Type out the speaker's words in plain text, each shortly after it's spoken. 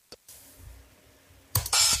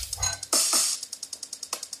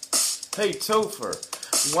Hey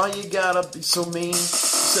Topher, why you gotta be so mean? You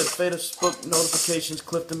said Facebook notifications,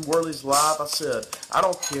 Clifton Worley's live. I said, I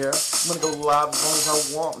don't care. I'm gonna go live as long as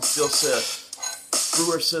I want. And still said,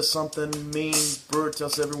 Brewer says something mean. Brewer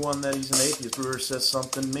tells everyone that he's an atheist. Brewer says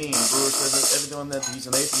something mean. Brewer says everyone that he's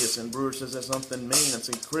an atheist. And Brewer says that's something mean. And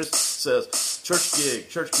St. Chris says, church gig,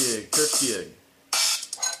 church gig, church gig.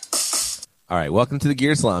 All right, welcome to the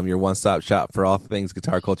Gear Slum, your one-stop shop for all things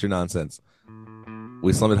guitar culture nonsense.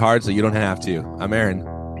 We slum it hard so you don't have to. I'm Aaron.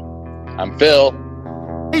 I'm Phil.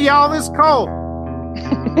 Hey, y'all, this is Cole.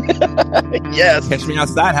 Yes. Catch me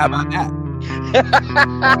outside. How about that?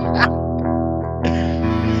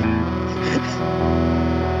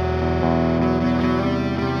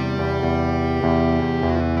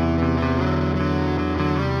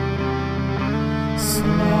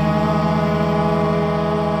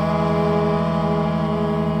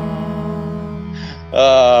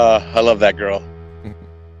 I love that girl.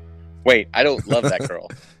 Wait, I don't love that girl.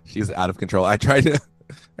 She's out of control. I tried to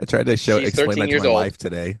explain that to my wife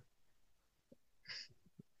today.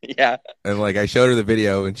 Yeah. And I showed her the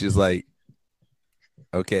video and she's like,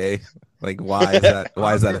 okay, why is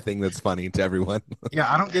that a thing that's funny to everyone?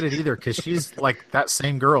 Yeah, I don't get it either, because she's that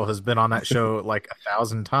same girl has been on that show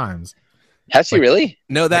 1,000 times. Has she really?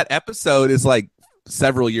 No, that episode is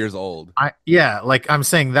several years old. I'm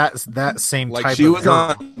saying that same type she of was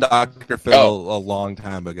girl. on Dr. Phil a long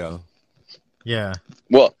time ago. Yeah.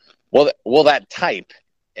 Well, that type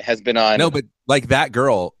has been on. No, but that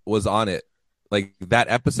girl was on it.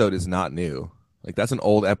 That episode is not new. That's an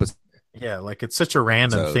old episode. Yeah, it's such a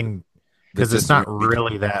random thing because it's not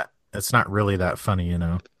really that funny, you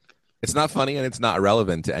know. It's not funny and it's not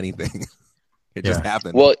relevant to anything. It just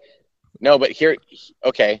happened. Well, no, but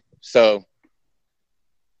okay, so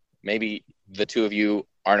maybe the two of you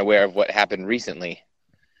aren't aware of what happened recently.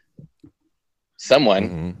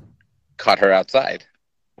 Someone caught her outside.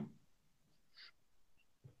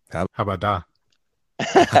 How about that?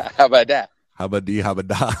 How about that? How about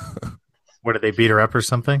da? What, did they beat her up or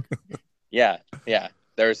something? Yeah.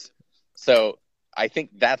 So I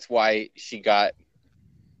think that's why she got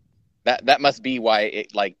that. That must be why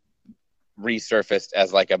it resurfaced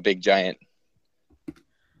as a big giant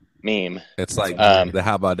meme. It's the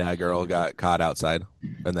How About That girl got caught outside,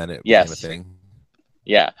 and then it became a thing.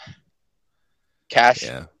 Yeah. Cash.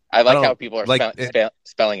 Yeah. I like how people are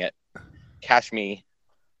spelling it. Cash me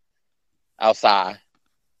outside.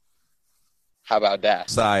 How about that?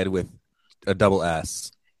 Side with a double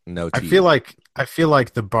S, no T. I feel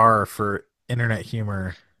like the bar for internet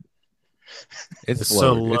humor is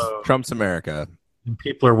so low. low. It's Trump's America. And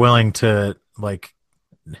people are willing to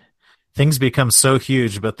things become so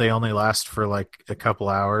huge, but they only last for a couple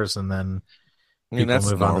hours, and then people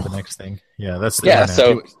move on to the next thing. Yeah, that's the internet.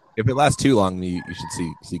 So if it lasts too long, you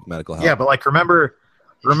should seek medical help. Yeah, but remember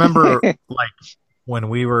when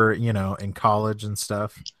we were in college and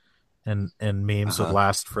stuff, and memes would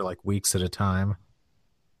last for weeks at a time.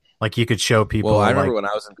 You could show people. Well, I remember when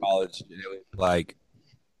I was in college,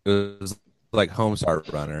 it was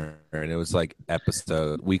Homestar Runner, and it was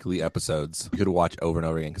weekly episodes you could watch over and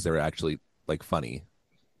over again because they were actually funny.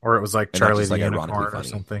 Or it was Charlie the Unicorn or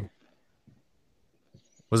something.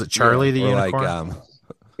 Was it Charlie the Unicorn?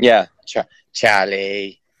 Yeah,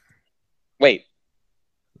 Charlie. Wait,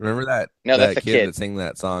 remember that? No, that's that a kid that sang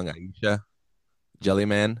that song, Aisha,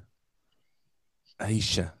 Jellyman.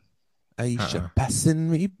 Aisha, passing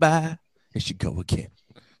me by. Here she go again.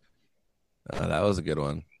 That was a good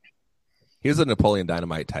one. He was a Napoleon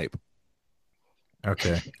Dynamite type.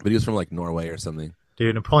 Okay. But he was from Norway or something.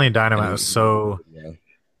 Dude, Napoleon Dynamite was so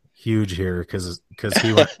huge here because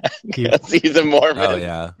he went. He's a Mormon. Oh,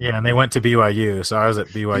 yeah. Yeah, and they went to BYU, so I was at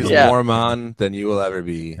BYU. He's more Mormon than you will ever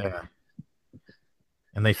be. Yeah.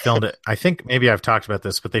 And they filmed it. I think maybe I've talked about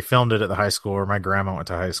this, but they filmed it at the high school where my grandma went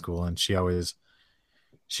to high school, and she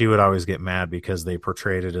would always get mad because they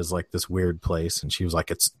portrayed it as this weird place, and she was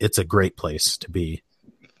like, "It's a great place to be."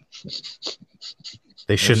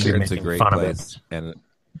 They shouldn't be making fun of it.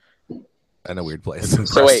 And a weird place.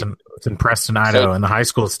 It's in Preston, Idaho, and the high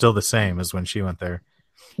school is still the same as when she went there.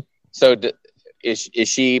 So is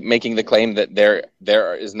she making the claim that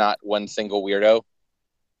there is not one single weirdo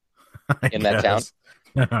in that town?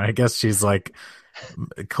 I guess she's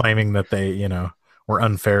claiming that they, were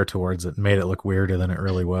unfair towards it and made it look weirder than it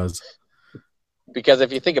really was. Because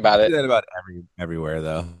if you think about it, that about everywhere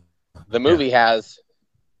though. The movie has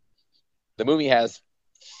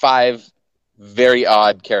 5 very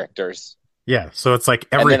odd characters. Yeah, so it's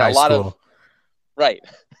every high school. Right.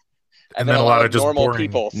 And then a lot of just normal boring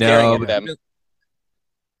people staring at them.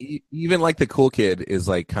 Even the cool kid is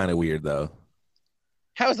kind of weird though.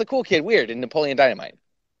 How is the cool kid weird in Napoleon Dynamite?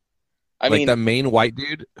 I like mean, the main white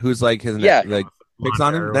dude who's like his Yeah. like picks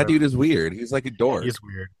on him. That dude is weird. He's like a dork. He's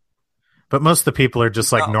weird. But most of the people are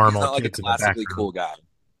just like normal He's not like a kids in the classically background. cool guy.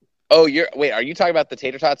 oh, are you talking about the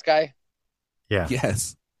Tater Tots guy? Yeah.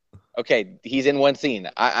 Yes, Okay, he's in one scene.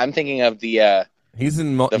 I'm thinking of the. he's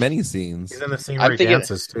in many scenes. He's in the scene I'm where he thinking-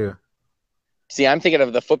 dances too. See, I'm thinking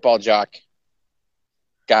of the football jock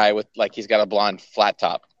guy with like he's got a blonde flat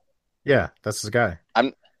top. Yeah, that's his guy.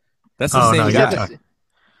 That's the Oh, same no, He's guy. not the-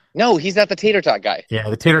 No, he's not the Tater Tot guy. Yeah,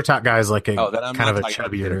 the tater tot guy is like a Oh, then I'm kind of not a talking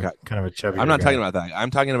about the tater chubbier, tot. kind of a chubbier. I'm not guy. talking about that. I'm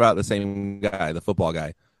talking about the same guy, the football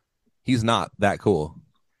guy. He's not that cool.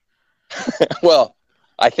 Well,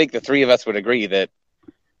 I think the three of us would agree that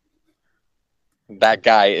that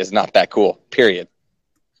guy is not that cool. Period.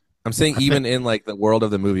 I'm saying even in like the world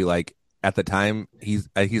of the movie, like at the time, he's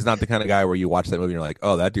not the kind of guy where you watch that movie and you're like,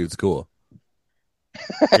 oh, that dude's cool.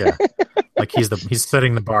 Yeah, like he's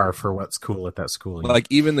setting the bar for what's cool at that school. Like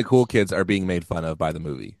even the cool kids are being made fun of by the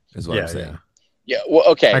movie. Is what I'm saying. Yeah. Well,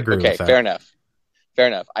 okay. I agree Okay. with that. Fair enough. Fair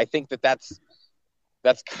enough. I think that's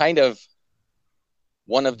kind of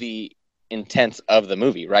one of the intents of the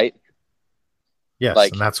movie, right? Yes,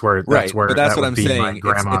 like- and that's where Right, where but that's that what would I'm be my saying.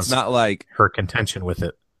 grandma's It's not like her contention with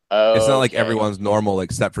it. it's not like Okay. everyone's normal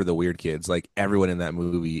except for the weird kids. Like everyone in that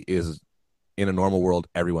movie is in a normal world.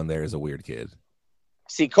 Everyone there is a weird kid.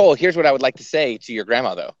 See, Cole, here's what I would like to say to your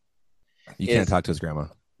grandma, though. You Is- can't talk to his grandma.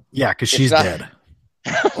 Yeah, because It's she's not- dead.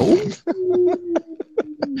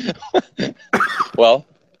 Well,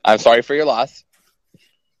 I'm sorry for your loss.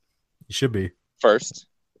 You should be. First,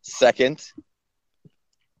 second,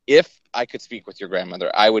 if I could speak with your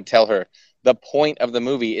grandmother, I would tell her the point of the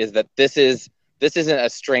movie is that this isn't a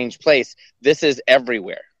strange place. This is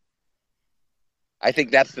everywhere. I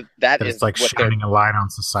think that That is it's like what they're. shining a light on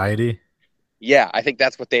society. Yeah, I think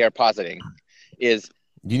that's what they are positing. Is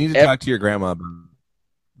You need to talk to your grandma about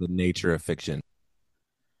the nature of fiction.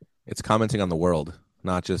 It's commenting on the world,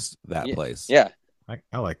 not just that place. yeah.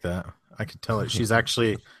 I like that. I could tell it. She's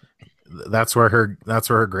actually that's where her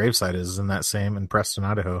gravesite is in Preston,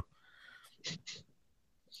 Idaho.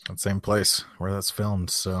 That same place where that's filmed.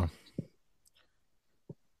 So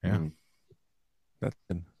yeah. That's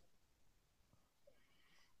good.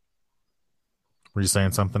 Were you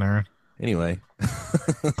saying something, Aaron? Anyway,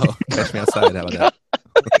 catch me outside. How about that?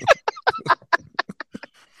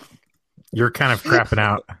 You're kind of crapping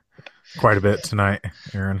out quite a bit tonight,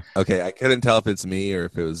 Aaron. Okay, I couldn't tell if it's me or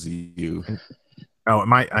if it was you. Oh, it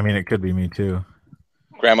might. I mean, it could be me too.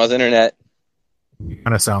 Grandma's internet. You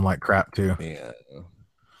kind of sound like crap too. Yeah.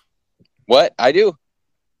 What? I do?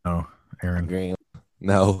 Oh, Aaron.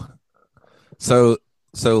 No. So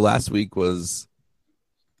last week was.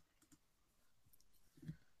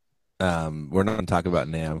 We're not going to talk about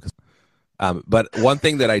NAMM, but one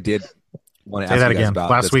thing that I did want to Say ask that you guys again. about.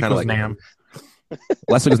 Last week kinda was NAMM.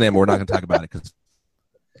 Last week was NAMM. But we're not going to talk about it because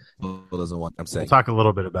people doesn't want. I'm saying. We'll talk a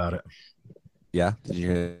little bit about it. Yeah. Did you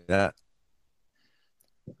hear that?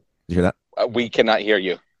 Did you hear that? We cannot hear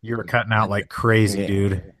you. You were cutting out like crazy,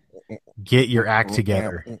 dude. Get your act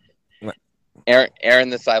together. Aaron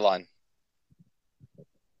the Cylon.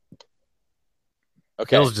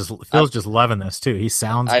 Okay. Phil's just loving this too. He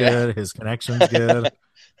sounds I know. good. His connection's good. He's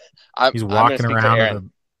I'm gonna walking speak to around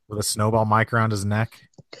Aaron. with a snowball mic around his neck.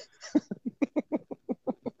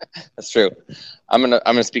 That's true. I'm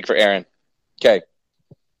gonna speak for Aaron. Okay.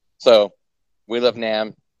 So we love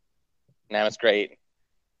NAMM. NAMM is great.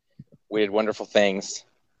 We did wonderful things.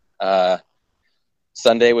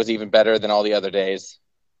 Sunday was even better than all the other days.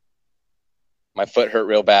 My foot hurt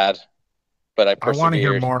real bad, but I I persevered. want to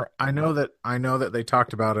hear more. I know that they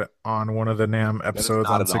talked about it on one of the NAMM episodes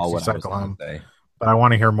on 60 Cycle Hum, but I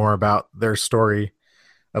want to hear more about their story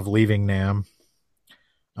of leaving NAMM.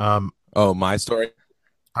 Oh, my story.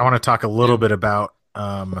 I want to talk a little bit about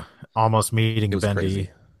almost meeting It was Bendy. crazy.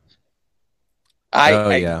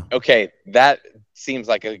 Yeah. Okay, that seems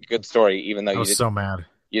like a good story, even though I was so mad.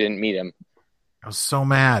 you didn't meet him. I was so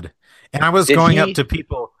mad. And I was Did going he- up to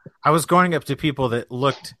people. I was going up to people that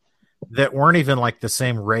weren't even like the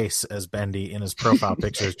same race as Bendy in his profile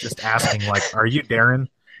pictures, just asking like, "Are you Darren?"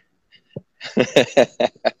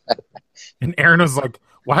 And Aaron was like,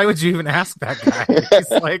 "Why would you even ask that guy?" He's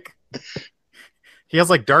like, he has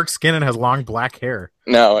like dark skin and has long black hair.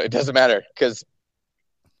 No, it doesn't matter because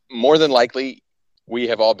more than likely we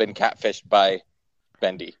have all been catfished by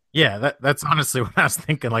Bendy. Yeah, that's honestly what I was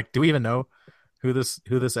thinking. Like, do we even know who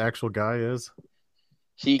this actual guy is?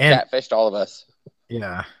 He And- catfished all of us.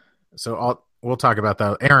 Yeah. So we'll talk about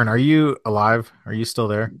that. Aaron, are you alive? Are you still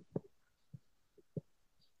there?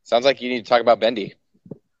 Sounds like you need to talk about Bendy.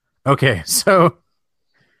 Okay, so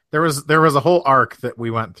there was a whole arc that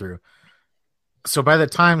we went through. So by the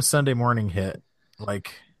time Sunday morning hit,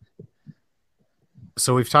 like,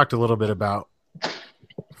 so we've talked a little bit about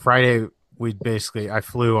Friday. I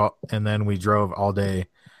flew and then we drove all day,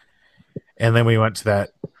 and then we went to that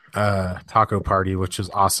taco party, which was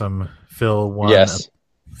awesome. Phil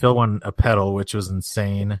won a pedal, which was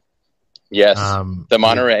insane. Yes, the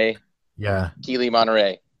Monterey. Yeah, Keeley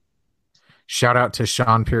Monterey. Shout out to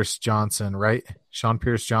Sean Pierce Johnson, right? Sean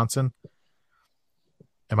Pierce Johnson.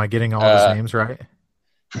 Am I getting all his names right?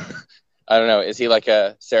 I don't know. Is he like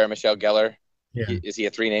a Sarah Michelle Gellar? Yeah. Is he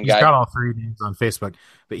a 3-name guy? He's got all 3 names on Facebook,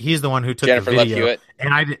 but he's the one who took Jennifer the video. Love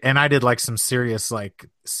Hewitt. And I did like some serious like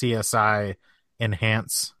CSI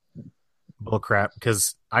enhance bullcrap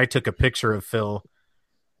because I took a picture of Phil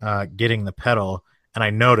getting the pedal, and I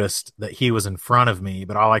noticed that he was in front of me,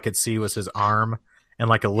 but all I could see was his arm and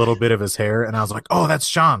like a little bit of his hair, and I was like, "Oh, that's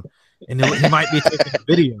Sean," and he might be taking a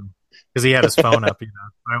video because he had his phone up. I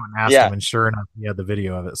went and asked him, and sure enough, he had the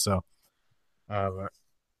video of it. So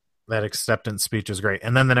that acceptance speech was great.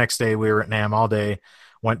 And then the next day, we were at NAMM all day.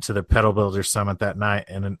 Went to the Pedal Builder Summit that night,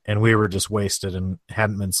 and we were just wasted and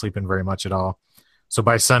hadn't been sleeping very much at all. So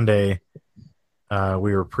by Sunday,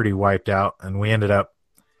 we were pretty wiped out, and we ended up.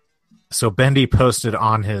 So Bendy posted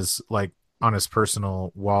on his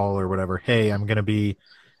personal wall or whatever, "Hey, I'm going to be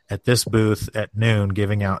at this booth at noon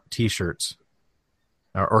giving out T-shirts,"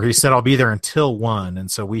 or he said, "I'll be there until 1,"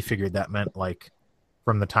 and so we figured that meant like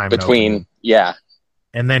from the time between, yeah.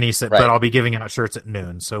 And then he said, right. "But I'll be giving out shirts at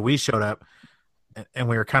noon." So we showed up, and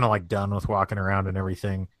we were kind of like done with walking around and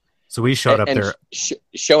everything. So we showed up there,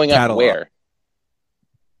 showing up where.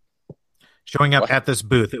 Showing up at this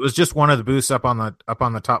booth. It was just one of the booths up on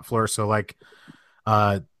the top floor. So like,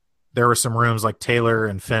 there were some rooms like Taylor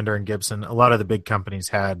and Fender and Gibson. A lot of the big companies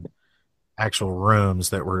had actual rooms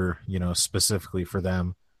that were, specifically for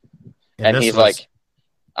them. And he's like,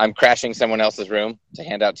 "I'm crashing someone else's room to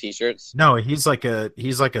hand out T-shirts." No, he's like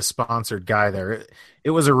a sponsored guy there. It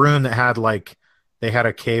was a room that had like, they had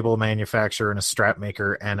a cable manufacturer and a strap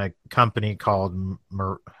maker and a company called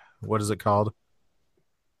what is it called?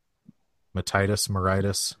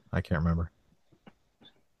 Meritus? I can't remember.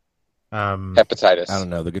 Hepatitis. I don't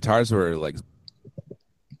know. The guitars were like.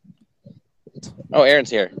 Oh, Aaron's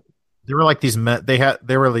here. There were like these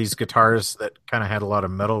there were these guitars that kind of had a lot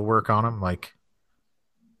of metal work on them, like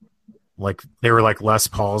they were like Les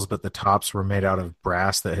Pauls, but the tops were made out of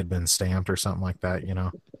brass that had been stamped or something like that,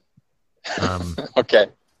 Okay.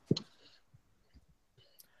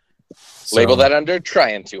 So, label that under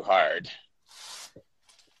trying too hard.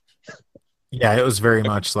 Yeah, it was very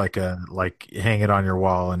much like hang it on your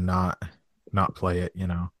wall and not play it,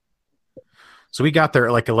 So we got there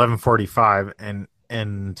at like 11:45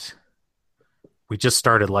 and we just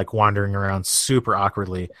started like wandering around super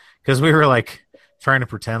awkwardly because we were like trying to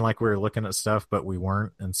pretend like we were looking at stuff, but we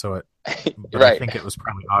weren't. And so right. I think it was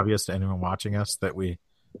probably obvious to anyone watching us that we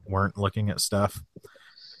weren't looking at stuff.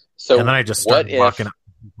 So and then I just started walking up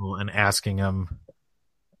to people and asking them.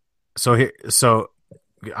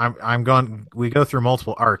 I'm going. We go through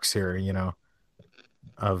multiple arcs here,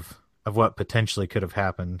 of what potentially could have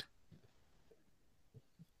happened.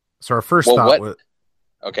 So our first thought was.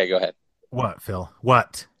 Okay, go ahead. What, Phil?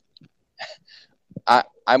 What?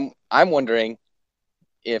 I'm wondering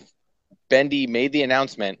if Bendy made the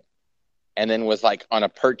announcement and then was like on a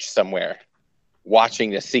perch somewhere,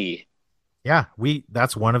 watching to see. Yeah,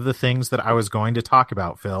 that's one of the things that I was going to talk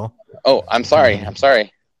about, Phil. Oh, I'm sorry.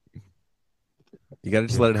 You got to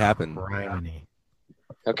just let it happen.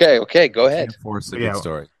 Okay, go ahead. Force a good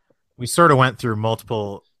story. We sort of went through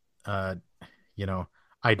multiple,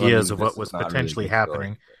 ideas of what was potentially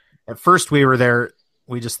happening. At first, we were there.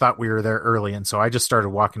 We just thought we were there early, and so I just started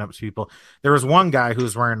walking up to people. There was one guy who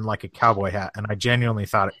was wearing like a cowboy hat, and I genuinely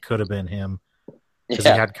thought it could have been him because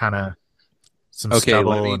he had kind of some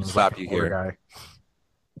stubble. Let me and stop you here. Guy.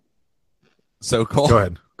 So Cole, go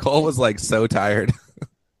ahead. Cole was like so tired.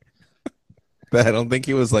 But I don't think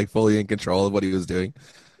he was like fully in control of what he was doing.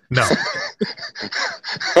 No.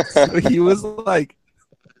 So he was like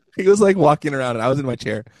walking around, and I was in my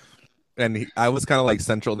chair, and I was kind of like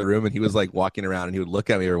central in the room, and he was like walking around, and he would look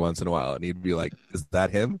at me every once in a while, and he'd be like, "Is that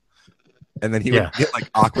him?" And then he would get like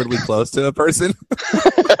awkwardly close to a person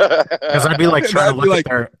because I'd be like trying to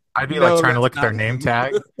look at their name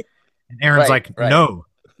tag, and Aaron's "No,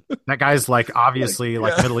 that guy's like obviously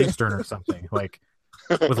like Middle Eastern or something like."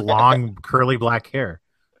 With long curly black hair,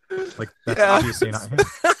 like that's obviously not him.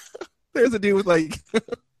 There's a dude with like,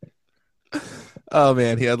 oh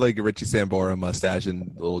man, he had like a Richie Sambora mustache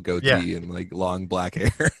and a little goatee and like long black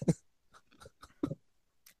hair.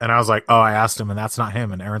 And I was like, oh, I asked him, and that's not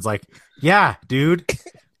him. And Aaron's like, yeah, dude,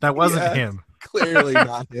 that wasn't Yeah, him. Clearly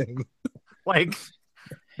not him. Like,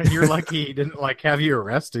 and you're lucky he didn't like have you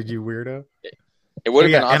arrested, you weirdo. It would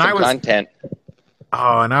have Yeah, been and awesome content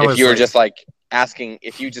Oh, and I was if you were like, just like asking,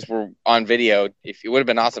 if you just were on video. If it would have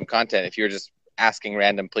been awesome content if you were just asking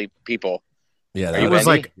random people. Yeah, Are you it was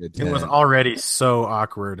Bendy? like it was already so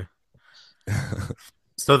awkward.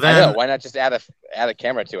 So I then, know. Why not just add a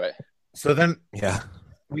camera to it? so then, yeah.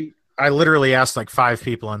 I literally asked like 5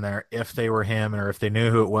 people in there if they were him or if they knew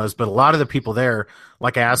who it was. But a lot of the people there,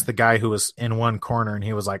 like I asked the guy who was in one corner, and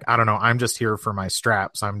he was like, I don't know, I'm just here for my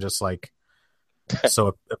straps. I'm just like,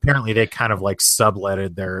 so apparently they kind of like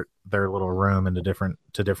subletted their little room into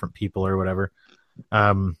different people or whatever.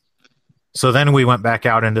 So then we went back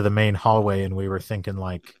out into the main hallway, and we were thinking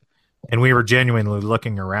like, and we were genuinely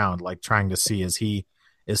looking around, like trying to see, is he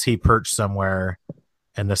perched somewhere?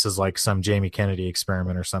 And this is like some Jamie Kennedy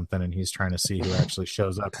experiment or something, and he's trying to see who actually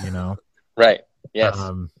shows up, you know? Right. Yes.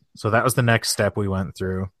 So that was the next step we went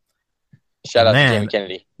through. Shout out to Jamie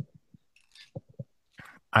Kennedy.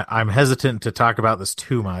 I'm hesitant to talk about this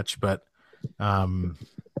too much, but You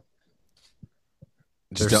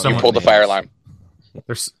pulled the fire alarm.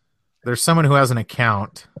 There's someone who has an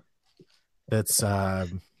account that's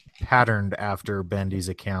patterned after Bendy's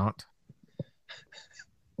account.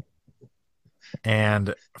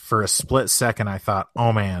 And for a split second, I thought,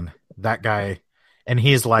 oh man, that guy. And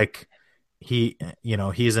he's like, he's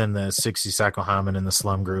in the 60 Cycle Hum and in the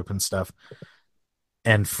Slum Group and stuff.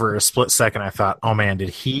 And for a split second, I thought, oh man, did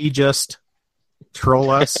he just troll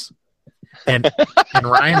us? And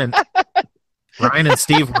Ryan and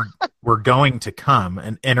Steve were going to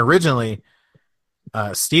come. And originally,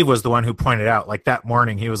 Steve was the one who pointed out, like that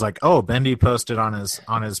morning, he was like, oh, Bendy posted on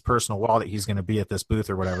his personal wall that he's going to be at this booth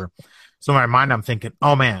or whatever. So in my mind, I'm thinking,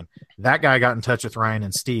 oh man, that guy got in touch with Ryan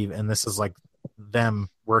and Steve, and this is like them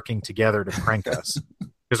working together to prank us.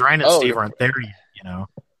 Because Ryan and Steve aren't there yet, you know?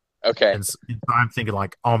 Okay. And so I'm thinking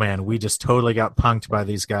like, oh man, we just totally got punked by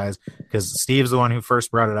these guys, because Steve's the one who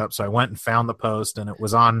first brought it up. So I went and found the post, and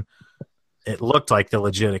it looked like the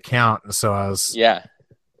legit account. And so I was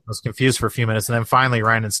confused for a few minutes. And then finally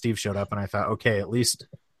Ryan and Steve showed up, and I thought, okay, at least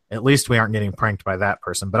we aren't getting pranked by that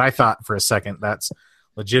person. But I thought for a second that's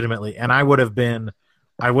legitimately, and I would have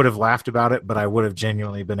laughed about it, but I would have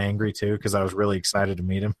genuinely been angry too, because I was really excited to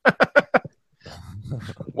meet him.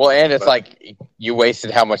 Well, and it's like you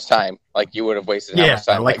wasted how much time? Like you would have wasted how much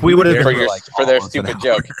time? Like we would have for their stupid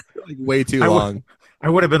joke. Like way too long. I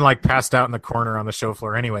would have been like passed out in the corner on the show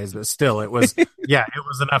floor anyways, but still it was it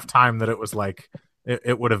was enough time that it was like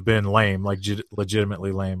it would have been lame, like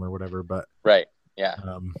legitimately lame or whatever. But right, yeah.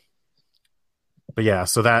 But yeah,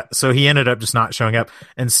 so he ended up just not showing up,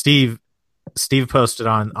 and Steve posted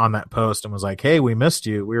on that post and was like, hey, we missed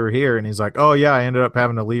you, we were here. And he's like, oh yeah, I ended up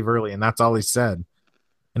having to leave early, and that's all he said.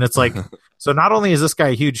 And it's like, so not only is this guy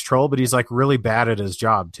a huge troll, but he's like really bad at his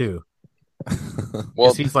job too.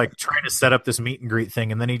 Well, he's like trying to set up this meet and greet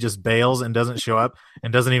thing, and then he just bails and doesn't show up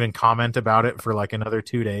and doesn't even comment about it for like another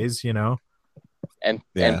 2 days, you know, and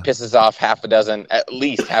pisses off at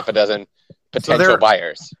least half a dozen potential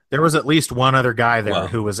buyers. There was at least one other guy there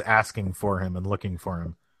who was asking for him and looking for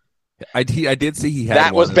him. I did see he had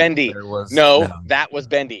that one. Was Bendy. No, that was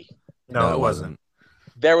Bendy. No, it wasn't.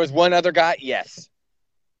 There was one other guy. Yes.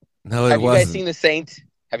 No, it wasn't. Have you guys seen The Saint?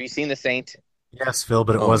 Have you seen The Saint? Yes, Phil,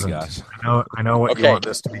 but it wasn't. Gosh. I know what you want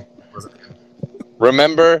this to be.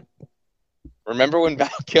 Remember when Val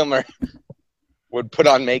Kilmer would put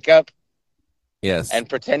on makeup? Yes. And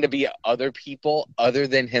pretend to be other people other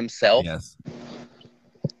than himself? Yes.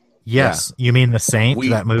 Yes, yeah. You mean The Saint,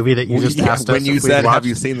 that movie that you just asked us when you said, "Have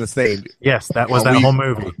you seen The Saint?" Yes, that was that whole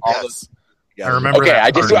movie. Yes. I remember. Okay,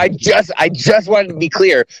 I just wanted to be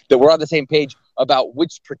clear that we're on the same page about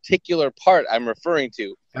which particular part I'm referring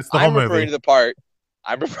to. That's the whole movie. I'm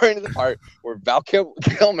referring to the part where Val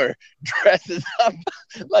Kilmer dresses up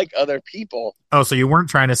like other people. Oh, so you weren't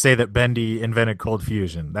trying to say that Bendy invented cold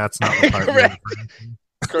fusion? That's not the part.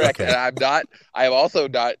 Correct. Okay. And I have also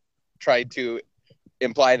not tried to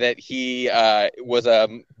imply that he was a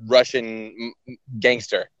Russian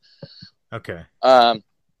gangster. Okay.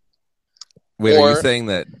 Wait, are you saying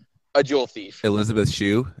that a jewel thief Elizabeth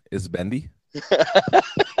Shue is Bendy?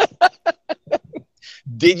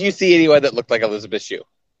 Did you see anyone that looked like Elizabeth Shue?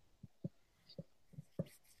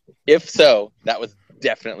 If so, that was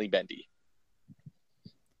definitely Bendy.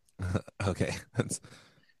 Okay.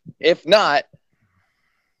 If not,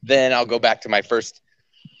 then I'll go back to my first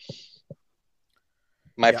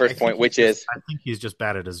point, which is I think he's just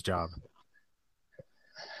bad at his job.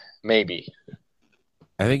 Maybe.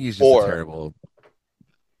 I think he's just a terrible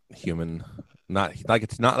human. Not like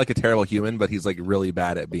it's not like a terrible human, but he's like really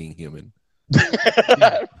bad at being human.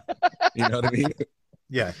 You know what I mean?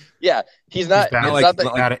 Yeah. Yeah, he's not. He's bad, It's like- not that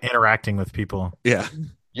not bad at interacting with people. Yeah.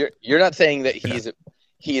 you're not saying that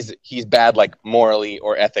he's bad like morally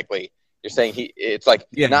or ethically. You're saying it's like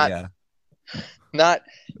not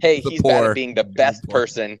hey, The he's bad poor. at being the best Poor.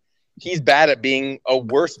 person. He's bad at being a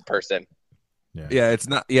worse person. Yeah, it's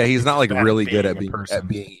not. Yeah, he's not like bad at really good being at a being person.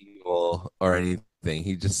 evil or anything.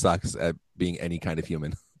 He just sucks at being any kind of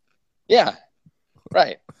human. Yeah,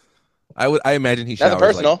 right. I imagine he Nothing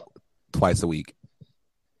showers personal. like twice a week.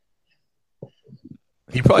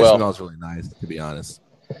 He probably Well- smells really nice, to be honest.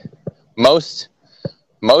 Most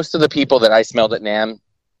of the people that I smelled at NAMM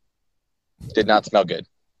did not smell good.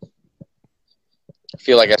 I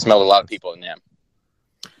feel like I smelled a lot of people at NAMM.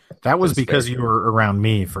 That was That's because fair. you were around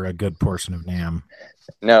me for a good portion of NAMM,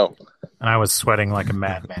 No, and I was sweating like a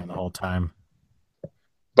madman the whole time.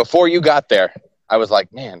 before you got there, I was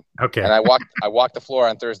like, man. Okay. And I walked the floor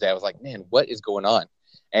on Thursday. I was like, man, what is going on?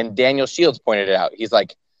 And Daniel Shields pointed it out.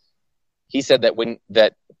 He said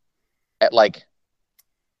that at like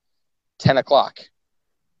 10 o'clock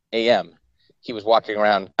a.m., he was walking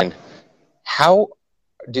around and how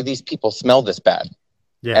do these people smell this bad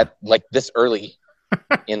Yeah. at like this early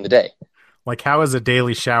in the day? Like, how is a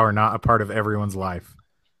daily shower not a part of everyone's life?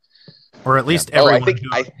 Or at least Oh, I everyone,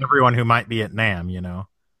 think- everyone who might be at NAMM, you know?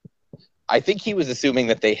 I think he was assuming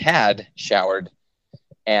that they had showered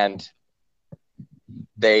and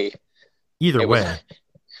they Either It was- way.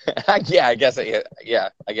 yeah, I guess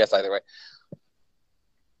either way.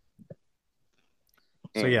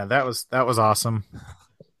 So yeah, that was awesome.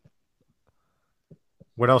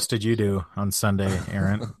 What else did you do on Sunday,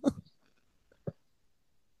 Aaron?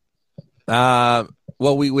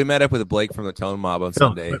 Well, we met up with Blake from the Tone Mob on Phil,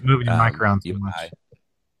 Sunday. quit moving your mic around you too and much. I.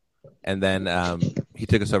 And then he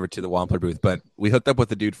took us over to the Wampler booth, but we hooked up with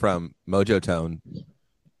the dude from MojoTo,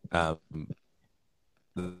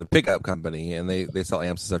 the pickup company, and they sell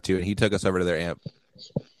amps and stuff too. And he took us over to their amp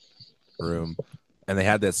room, and they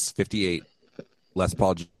had this 58 Les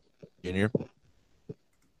Paul Jr.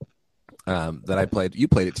 That I played. You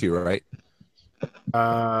played it too, right?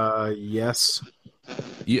 Yes.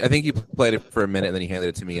 I think you played it for a minute, and then he handed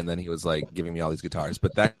it to me, and then he was like giving me all these guitars.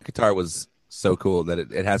 But that guitar was so cool that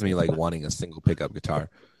it has me like wanting a single pickup guitar.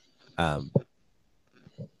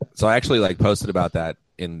 So I actually like posted about that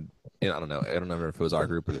in I don't know if it was our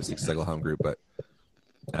group or the Six Cycle Home group, but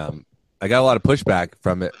I got a lot of pushback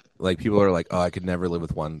from it. Like people are like, "Oh, I could never live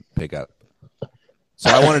with one pickup." So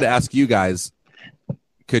I wanted to ask you guys,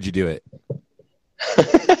 could you do it?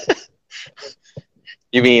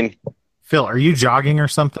 You mean Phil, are you jogging or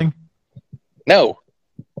something? no?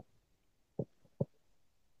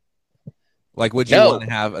 Like, would you No. want to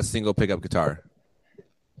have a single pickup guitar?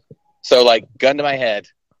 So like gun to my head.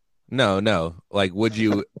 No. Like, would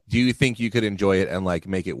you? Do you think you could enjoy it and like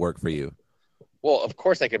make it work for you? Well, of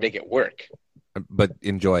course I could make it work. But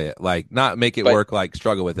enjoy it, like not make it But- work, like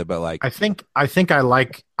struggle with it, but like I think I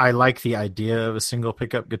like the idea of a single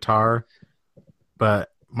pickup guitar,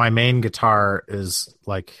 but my main guitar is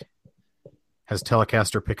like has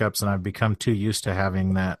Telecaster pickups, and I've become too used to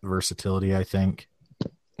having that versatility. I think.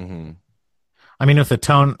 mhm. I mean, with a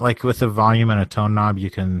tone, like with a volume and a tone knob, you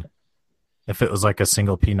can. If it was like a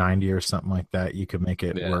single P90 or something like that, you could make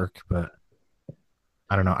it Yeah. work. But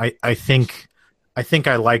I don't know. I think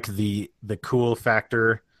I like the cool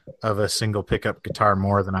factor of a single pickup guitar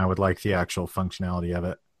more than I would like the actual functionality of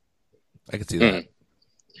it. I could see that.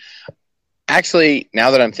 Actually,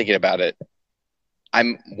 now that I'm thinking about it,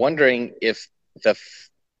 I'm wondering if the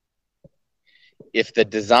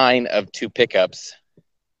design of two pickups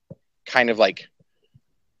kind of like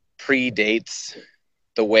predates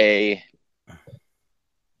the way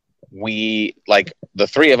we, like the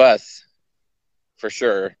three of us for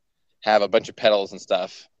sure, have a bunch of pedals and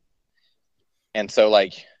stuff. And so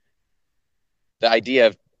like the idea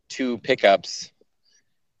of two pickups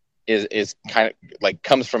is kind of like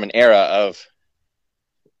comes from an era of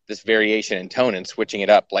this variation in tone and switching it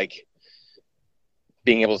up, like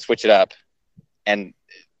being able to switch it up. And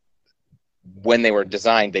when they were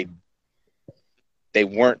designed, they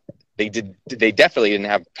definitely didn't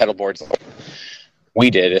have pedal boards like we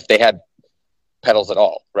did, if they had pedals at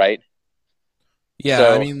all, right? Yeah,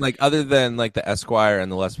 So- I mean, like other than like the Esquire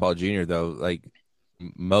and the Les Paul Jr., though, like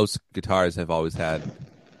most guitars have always had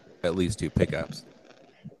at least two pickups.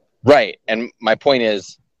 Right. And my point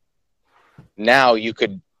is, now you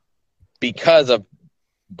could, because of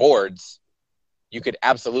boards, you could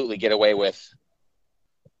absolutely get away with.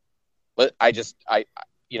 But I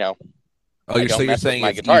Oh, I you're don't mess with saying my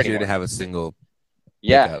it's guitar easier anymore. to have a single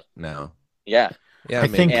Yeah. pickup now. Yeah. Yeah, I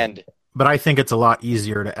think, And but I think it's a lot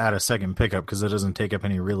easier to add a second pickup because it doesn't take up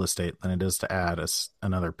any real estate than it is to add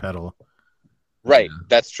another pedal. right, Yeah.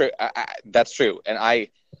 that's true. That's true. And I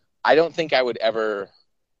don't think I would ever.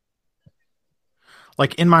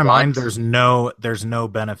 Like in my mind, Want- there's no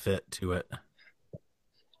benefit to it.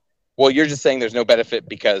 Well, you're just saying there's no benefit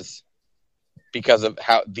because of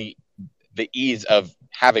how the ease of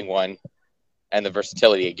having one and the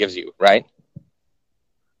versatility it gives you, right?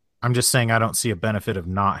 I'm just saying I don't see a benefit of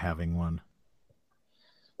not having one.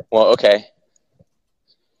 Well, okay.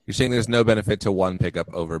 You're saying there's no benefit to one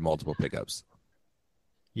pickup over multiple pickups.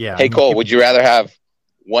 Yeah. Hey, Cole, would you rather have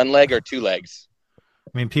one leg or two legs?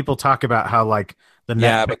 I mean, people talk about how like the neck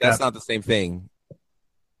Yeah, but pickup, that's not the same thing.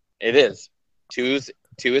 It is. Two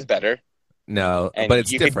is better. No, And but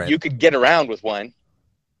it's you different. You could get around with one.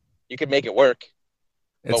 You could make it work.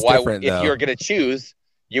 It's but why? different, If though. you're going to choose,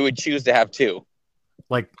 you would choose to have two.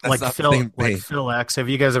 like That's not the same thing. Phil X. Have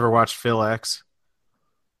you guys ever watched Phil X?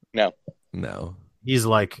 No. No. He's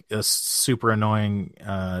like a super annoying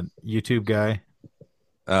YouTube guy.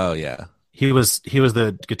 Oh yeah. He was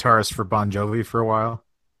the guitarist for Bon Jovi for a while.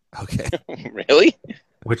 Okay. Really?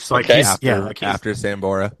 Which like Okay. After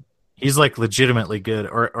Sambora. He's like legitimately good,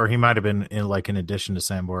 or he might have been in addition to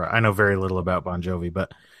Sambora. I know very little about Bon Jovi,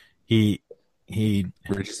 but he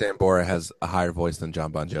Richie Sambora has a higher voice than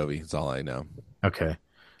John Bon Jovi. That's all I know. okay.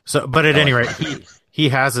 So, but at I any like rate, Bon Jovi. he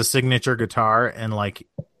has a signature guitar, and like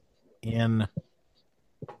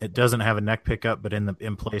it doesn't have a neck pickup, but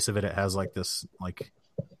in place of it, it has like this like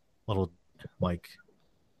little like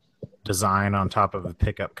design on top of a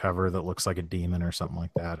pickup cover that looks like a demon or something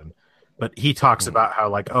like that. But he talks about how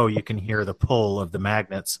like, oh, you can hear the pull of the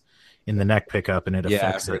magnets in the neck pickup, and it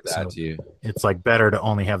affects I've heard it. that So too. it's like better to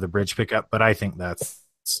only have the bridge pickup, but I think that's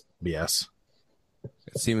BS.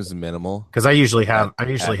 It seems minimal. Because I usually have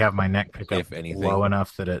my neck pickup if anything. low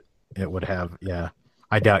enough that it would have. Yeah,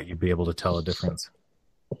 I doubt you'd be able to tell a difference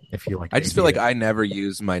if you like. I just feel like I never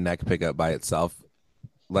use my neck pickup by itself.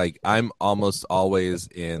 Like I'm almost always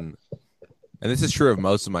in, and this is true of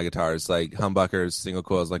most of my guitars, like humbuckers, single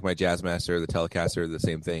coils, like my Jazzmaster, the Telecaster, the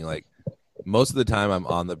same thing. Like most of the time I'm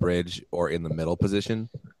on the bridge or in the middle position.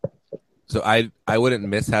 So I wouldn't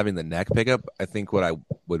miss having the neck pickup. I think what I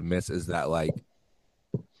would miss is that like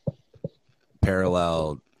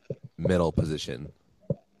parallel middle position.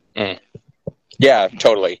 Yeah,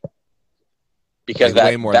 totally. Because like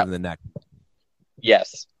way more than the neck.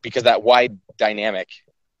 Yes, because that wide dynamic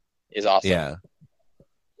is awesome. Yeah.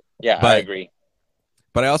 Yeah, I agree.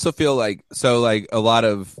 But I also feel like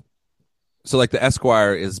the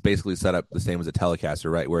Esquire is basically set up the same as a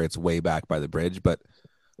Telecaster, right? Where it's way back by the bridge. But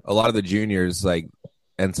a lot of the juniors, like,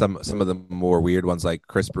 and some of the more weird ones, like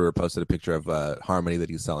Chris Brewer posted a picture of Harmony that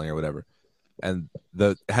he's selling or whatever, and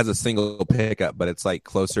it has a single pickup, but it's like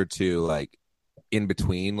closer to like in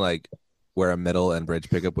between, like where a middle and bridge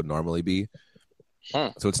pickup would normally be.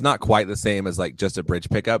 Huh. So it's not quite the same as like just a bridge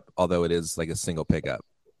pickup, although it is like a single pickup.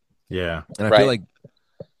 Yeah, and I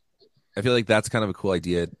feel like that's kind of a cool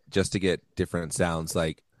idea, just to get different sounds.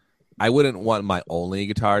 Like I wouldn't want my only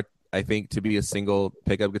guitar, I think, to be a single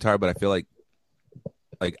pickup guitar, but I feel like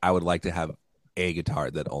I would like to have a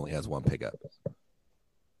guitar that only has one pickup.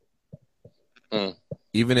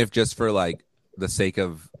 Even if just for like the sake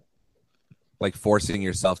of like forcing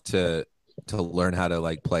yourself to learn how to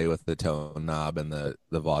like play with the tone knob and the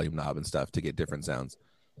volume knob and stuff to get different sounds.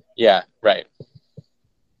 Yeah, right.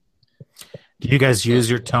 Do you guys use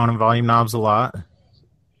your tone and volume knobs a lot?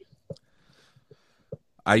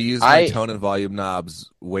 I use my tone and volume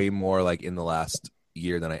knobs way more like in the last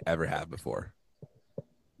year than I ever have before.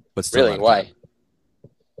 But still, really, why?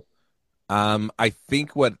 I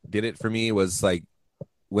think what did it for me was like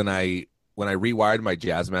when I rewired my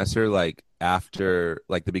Jazzmaster, like after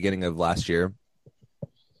like the beginning of last year,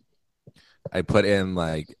 I put in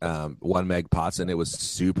like 1 meg pots and it was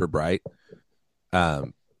super bright,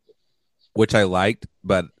 which I liked,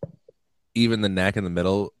 but even the neck and the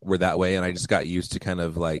middle were that way, and I just got used to kind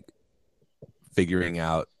of like figuring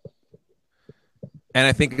out. And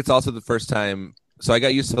I think it's also the first time, so I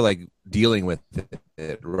got used to like dealing with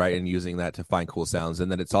it, right, and using that to find cool sounds. And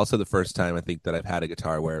then it's also the first time I think that I've had a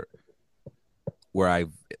guitar where I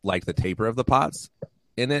like the taper of the pots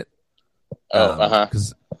in it.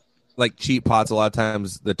 Because like cheap pots, a lot of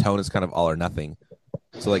times the tone is kind of all or nothing.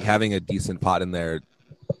 So like having a decent pot in there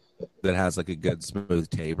that has like a good smooth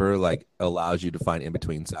taper like allows you to find in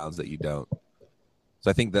between sounds that you don't. So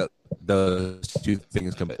I think that those two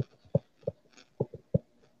things come in.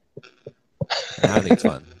 And I think it's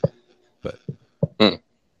fun. But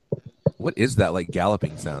what is that like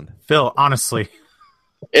galloping sound? Phil, honestly,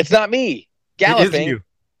 It's not me It is galloping. you.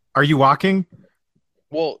 Are you walking?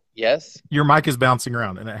 Well, yes. Your mic is bouncing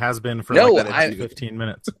around, and it has been for No, like the I- last 15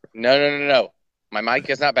 minutes. No. My mic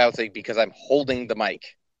is not bouncing because I'm holding the mic.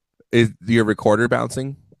 Is your recorder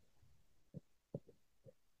bouncing?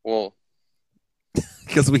 Well,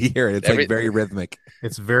 Because we hear it. It's like very rhythmic.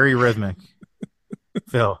 It's very rhythmic.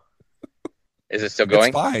 Phil. is it still going?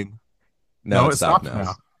 It's fine. No, it it stopped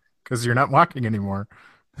now. Because you're not walking anymore.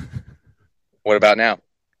 What about now?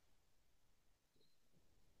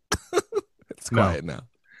 It's quiet now.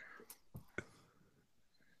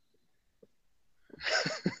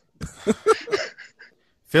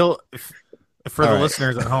 Phil, for the All right.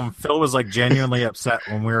 listeners at home, Phil was like genuinely upset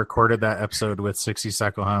when we recorded that episode with 60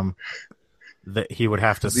 Cycle Hum that he would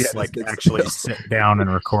have to Yeah, like it's actually Phil. sit down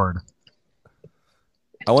and record.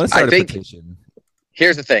 I want to start I a think- petition.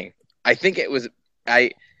 Here's the thing. I think it was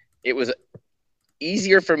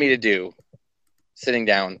easier for me to do sitting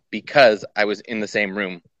down because I was in the same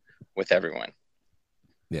room with everyone.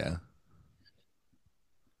 Yeah.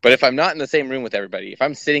 But if I'm not in the same room with everybody, if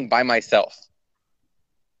I'm sitting by myself,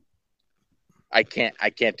 I can't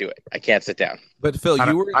do it. I can't sit down. But Phil, I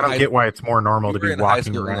you were don't get why it's more normal to be in high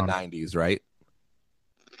walking school around. in the 90s, right?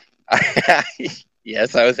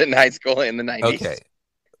 Yes, I was in high school in the 90s. Okay.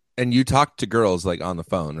 And you talked to girls like on the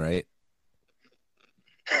phone, right?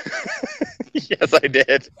 Yes, I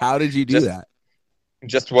did. How did you do Just- that?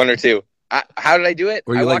 Just one or two. How did I do it?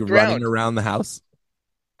 Were you I like walked running around the house?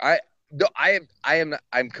 No,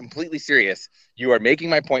 I'm completely serious. You are making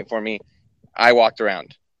my point for me. I walked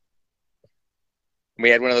around. We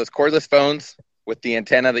had one of those cordless phones with the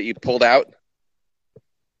antenna that you pulled out,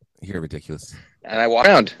 You're ridiculous. and I walked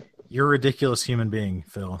around. You're a ridiculous human being,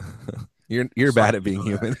 Phil. You're bad at being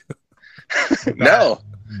human. No.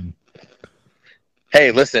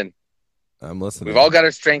 Hey, listen. I'm listening. We've all got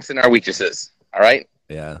our strengths and our weaknesses. All right?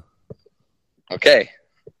 Yeah. Okay.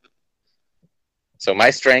 So my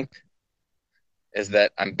strength is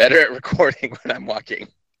that I'm better at recording when I'm walking.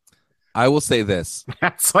 I will say this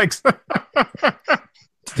That's like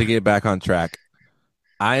to get back on track.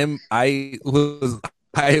 I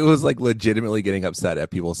was like legitimately getting upset at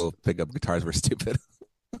people who pick up guitars were stupid.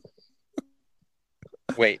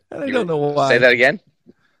 Wait. And I you don't know why. Say that again?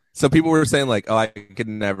 So people were saying like, "Oh, I could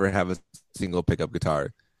never have a single pickup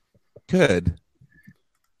guitar." Could.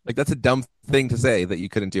 Like that's a dumb thing to say that you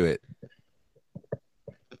couldn't do it.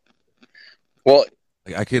 Well,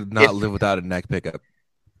 Like I could not live without a neck pickup.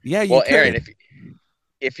 Yeah, you well, could. Aaron,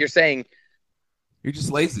 if you're saying You're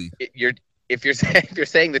just lazy. if you're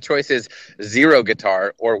saying the choice is zero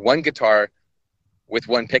guitar or one guitar with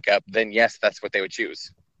one pickup, then yes, that's what they would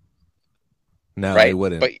choose, No, right? they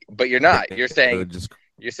wouldn't. But you're not. They You're would saying just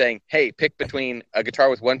hey, pick between a guitar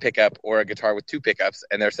with one pickup or a guitar with two pickups,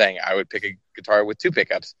 and they're saying I would pick a guitar with two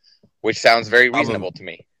pickups, which sounds very reasonable to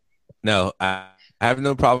me. No, I have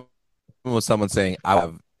no problem with someone saying I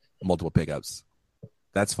have multiple pickups.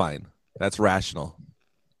 That's fine. That's rational.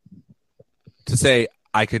 To say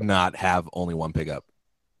I could not have only one pickup.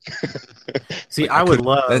 see, Like, I would could-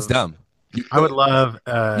 love. That's dumb. I would love.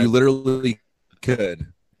 You literally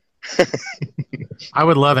could. I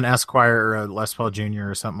would love an Esquire or a Les Paul Jr.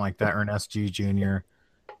 or something like that, or an SG Jr.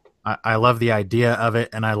 I love the idea of it,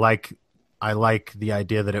 and I like the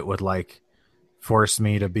idea that it would like force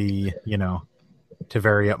me to be, to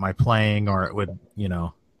vary up my playing, or it would,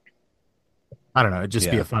 I don't know, it'd just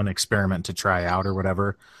be Yeah. a fun experiment to try out or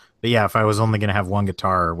whatever. But yeah, if I was only going to have one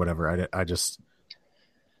guitar or whatever, I just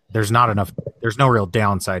there's no real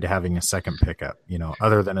downside to having a second pickup,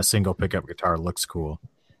 other than a single pickup guitar looks cool.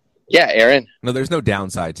 Yeah, Aaron. No, there's no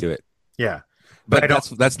downside to it. Yeah. But I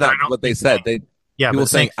don't- that's not I don't what they think said. They Yeah, people but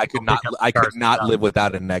saying single I could guitars not are live dumb.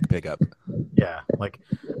 without a neck pickup. Yeah, like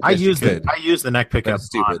I Yes, you use could. the neck pickup That's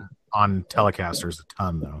stupid. on Telecasters a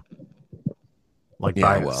ton though. Like Yeah,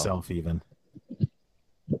 by well. itself even.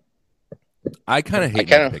 I kind of hate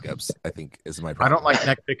kinda- neck pickups. I think is my I problem. don't like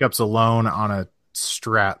neck pickups alone on a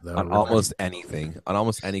Strat though. on really. almost anything. On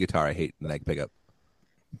almost any guitar, I hate the neck pickup.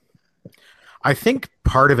 I think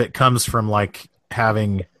part of it comes from like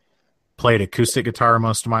having played acoustic guitar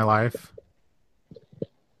most of my life.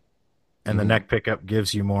 And the Mhm. neck pickup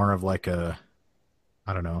gives you more of like a,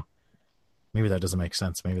 I don't know. Maybe that doesn't make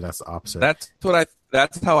sense. Maybe that's the opposite.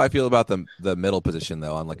 That's how I feel about the middle position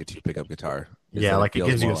though on like a two pickup guitar. Is Yeah, that like it feels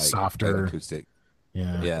gives you more a like softer- acoustic.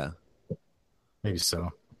 yeah, Yeah, maybe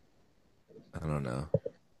so. I don't know.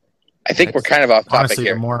 I think we're kind of off topic Honestly,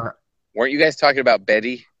 here. the more Weren't you guys talking about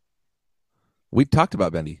Betty? We talked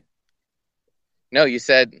about Bendy. No, you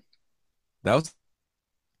said That was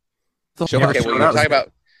the Yeah, okay. sure, Well, that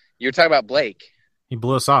was you were talking about Blake. he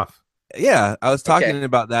blew us off. Yeah, I was talking Okay.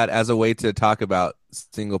 about that as a way to talk about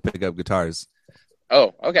single pickup guitars.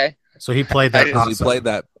 Oh, okay. So he played I that. just- We played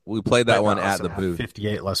that. We played that one at the booth.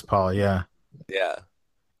 58 Les Paul, yeah. Yeah.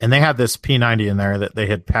 And they had this P90 in there that they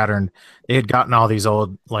had patterned. They had gotten all these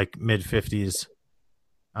old, like mid 50s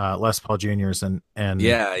Les Paul Juniors and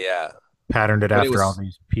Yeah. patterned it But after all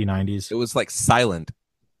these P90s. It was like silent.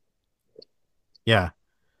 Yeah.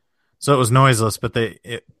 So it was noiseless, but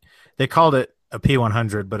they called it a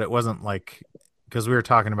P100, but it wasn't like, because we were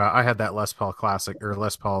talking about, I had that Les Paul Classic or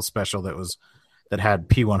Les Paul Special that had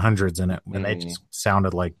P100s in it, and they just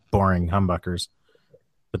sounded like boring humbuckers.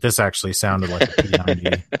 But this actually sounded like a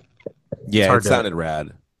P90. Yeah, it sounded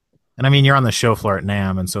rad. And I mean, you're on the show floor at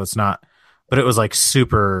NAMM, and so it's not, but it was like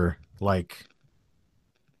super, like,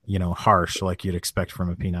 harsh, like you'd expect from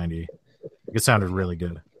a P90. It sounded really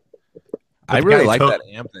good. But I really liked that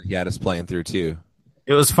amp that he had us playing through too.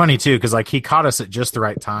 It was funny too, because like he caught us at just the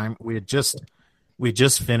right time. We just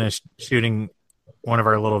finished shooting one of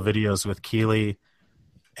our little videos with Keeley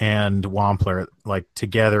and Wampler, like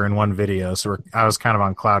together in one video. So I was kind of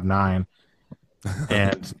on cloud 9,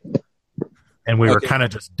 and we were kind of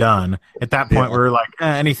just done at that point. We were like,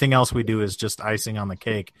 anything else we do is just icing on the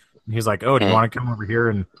cake. And he's like, oh, do you want to come over here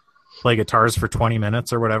and play guitars for 20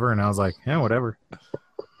 minutes or whatever? And I was like, yeah, whatever.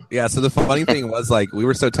 Yeah. So the funny thing was, like, we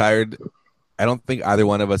were so tired. I don't think either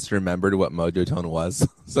one of us remembered what MojoTo was.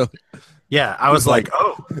 So yeah, I was like,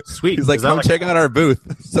 oh, sweet. He's like, come check out our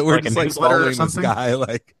booth. So we're like just like following this guy.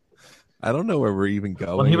 Like, I don't know where we're even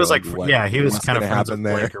going. Well, he was like what, he was kind of friends happen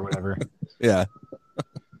with there Blake or whatever. Yeah.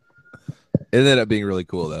 It ended up being really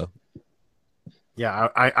cool though. Yeah,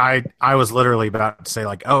 I was literally about to say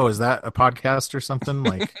like, oh, is that a podcast or something?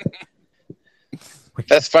 Like,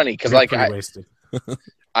 that's funny because like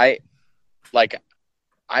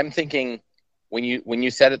I'm thinking when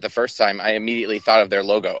you said it the first time, I immediately thought of their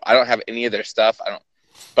logo. I don't have any of their stuff.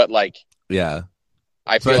 But like, yeah,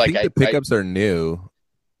 I feel like the pickups are new,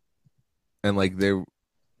 and like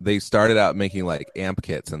they started out making like amp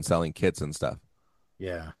kits and selling kits and stuff.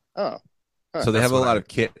 Yeah. Oh. Huh, so they have a lot of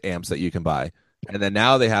kit amps that you can buy, and then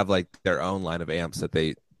now they have like their own line of amps that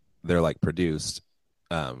they're like produced,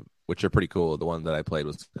 which are pretty cool. The one that I played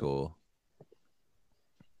was cool.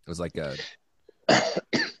 It was like a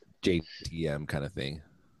JTM kind of thing.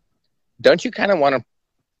 Don't you kind of want to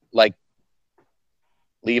like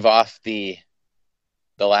leave off the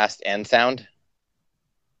last N sound?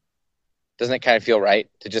 Doesn't it kind of feel right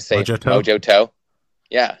to just say MojoTo?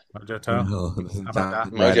 Yeah. MojoTo. No, how about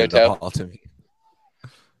that? MojoTo. To me.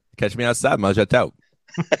 Catch me outside, MojoTo.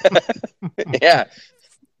 Yeah.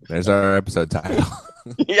 There's our episode title.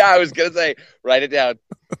 Yeah, I was gonna say, write it down.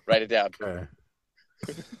 Write it down. Okay.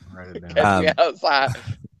 Write it down. Catch me outside.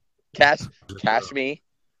 Cash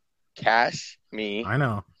me. I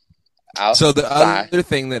know. Outside. So the other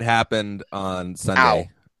thing that happened on Sunday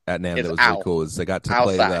at NAMM that was really cool is I got to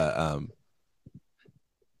play the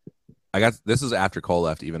this was after Cole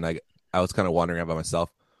left. Even I was kind of wandering out by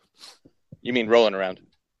myself. You mean rolling around?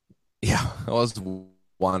 Yeah, I was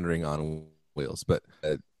wandering on wheels, but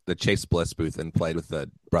the Chase Bliss booth and played with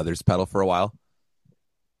the Brothers pedal for a while.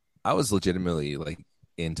 I was legitimately like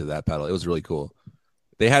into that pedal. It was really cool.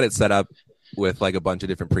 They had it set up with like a bunch of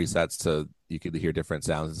different presets so you could hear different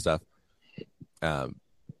sounds and stuff.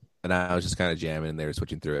 And I was just kind of jamming and they were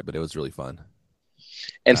switching through it, but it was really fun.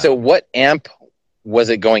 And so what amp was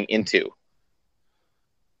it going into?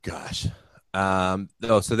 Gosh.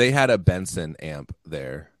 So they had a Benson amp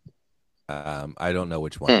there. I don't know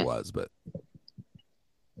which one it was, but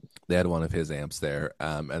they had one of his amps there.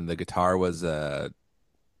 And the guitar was I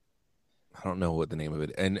don't know what the name of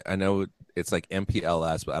it. And I know it's like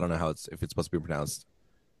MPLS, but I don't know if it's supposed to be pronounced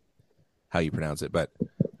how you pronounce it. But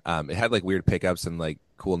it had like weird pickups and like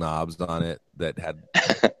cool knobs on it that had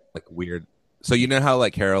like weird. So you know how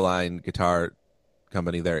like Caroline Guitar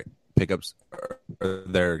Company, their pickups or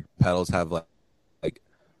their pedals have like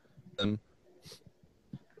them.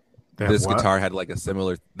 This guitar had like a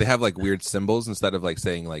similar. They have like weird symbols instead of like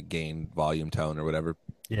saying like gain, volume, tone, or whatever.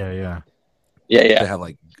 Yeah. They have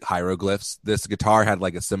like hieroglyphs. This guitar had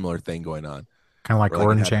like a similar thing going on, kind of like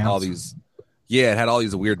orange all these. Yeah, it had all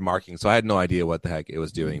these weird markings, so I had no idea what the heck it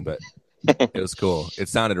was doing, but it was cool. It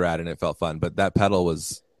sounded rad and it felt fun. But that pedal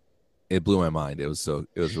it blew my mind. It was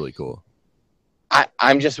really cool.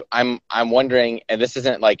 I'm wondering, and this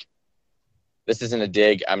isn't a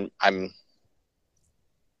dig.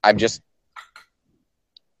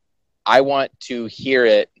 I want to hear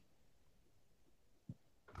it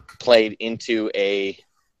played into a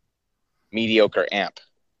mediocre amp,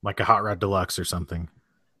 like a Hot Rod Deluxe or something.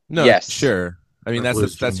 No, yes, sure. I mean, or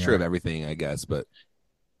that's true of everything, I guess. But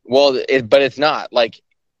Well, but it's not like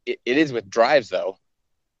it is with drives though,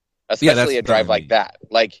 especially a drive like that.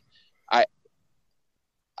 Like I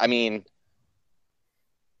mean,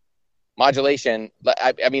 modulation.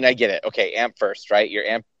 I mean, I get it. Okay, amp first, right? Your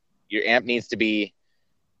amp needs to be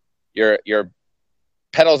your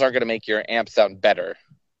pedals aren't going to make your amp sound better,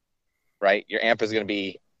 right? Your amp is going to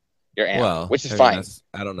be your amp, which is fine.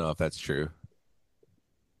 I don't know if that's true.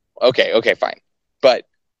 Okay, fine. But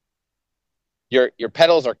your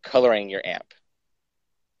pedals are coloring your amp,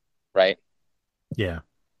 right? Yeah.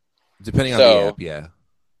 Depending on the amp, yeah.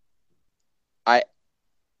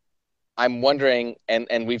 I'm wondering,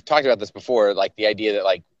 and we've talked about this before, like the idea that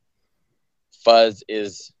like fuzz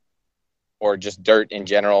is, or just dirt in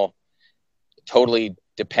general, totally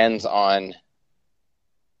depends on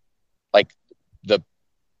like the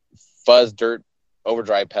fuzz dirt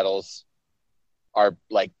overdrive pedals are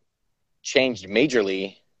like changed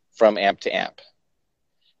majorly from amp to amp.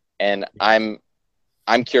 And I'm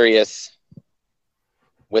curious,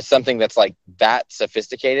 with something that's like that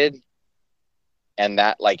sophisticated and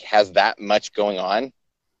that like has that much going on,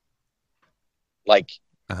 like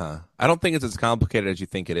I don't think it's as complicated as you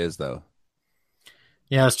think it is though.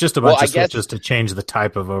 Yeah, it's just a bunch of switches to change the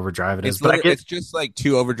type of overdrive it is. But it's just like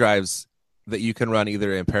two overdrives that you can run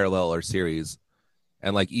either in parallel or series.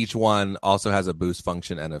 And like each one also has a boost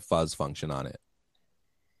function and a fuzz function on it.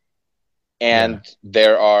 And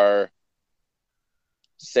there are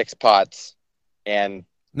 6 pots and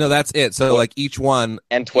no, that's it. So like each one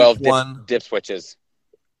and 12 dip switches.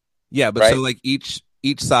 Yeah, but right? So like each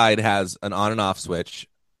side has an on and off switch.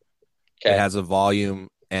 Okay. It has a volume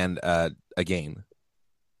and a gain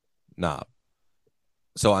knob.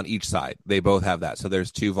 So on each side, they both have that. So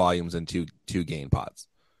there's 2 volumes and two gain pots.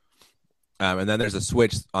 And then there's a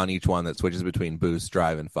switch on each one that switches between boost,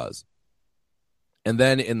 drive, and fuzz. And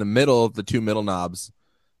then in the middle, the 2 middle knobs,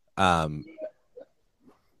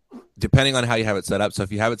 depending on how you have it set up. So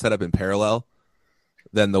if you have it set up in parallel,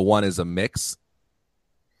 then the one is a mix.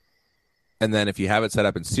 And then if you have it set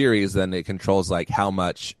up in series, then it controls like how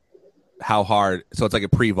hard. So it's like a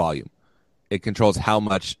pre-volume. It controls how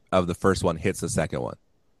much of the first one hits the second one.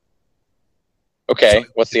 Okay. So,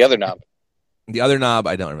 what's the other knob? The other knob,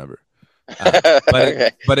 I don't remember.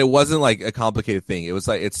 But it wasn't like a complicated thing. It was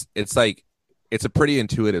like it's a pretty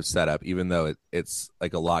intuitive setup, even though it's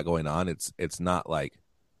like a lot going on. It's not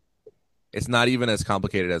even as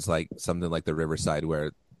complicated as like something like the Riverside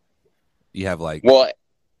where you have like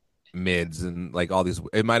mids and like all these.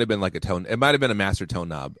 It might have been like a tone. It might have been a master tone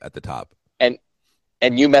knob at the top.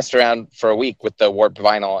 And you messed around for a week with the warped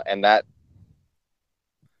vinyl, and that's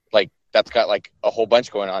got like a whole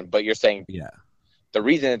bunch going on. But you're saying the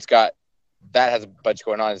reason that has a bunch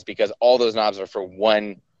going on is because all those knobs are for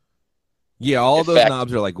one. Yeah, all those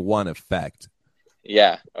knobs are like one effect.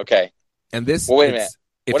 Yeah. Okay. And this. Well, wait a minute.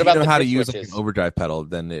 If you know how to use like an overdrive pedal,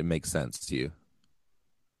 then it makes sense to you.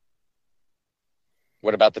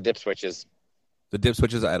 What about the dip switches? The dip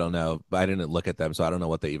switches, I don't know. I didn't look at them, so I don't know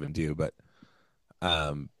what they even do. But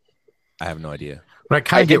I have no idea. But I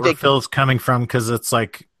kind of get where Phil's coming from, because it's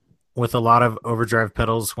like with a lot of overdrive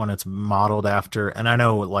pedals when it's modeled after, and I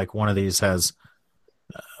know like one of these has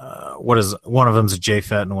one of them's a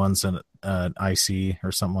JFET and one's an IC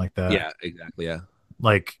or something like that. Yeah, exactly. Yeah.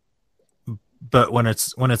 Like, but when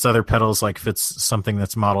it's other pedals, like if it's something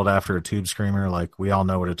that's modeled after a tube screamer, like we all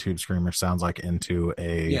know what a tube screamer sounds like into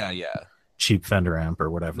a cheap Fender amp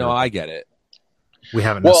or whatever. No, I get it. We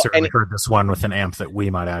haven't necessarily heard this one with an amp that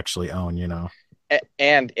we might actually own, you know.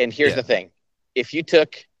 And here's the thing: if you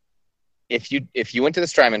went to the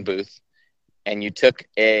Strymon booth and you took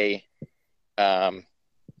a timeline,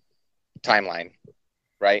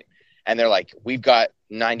 right, and they're like, we've got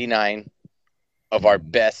 99 of our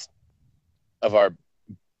best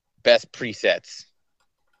presets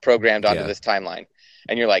programmed onto this timeline,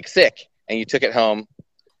 and you're like, sick, and you took it home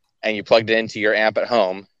and you plugged it into your amp at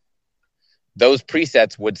home, those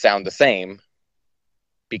presets would sound the same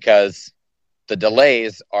because the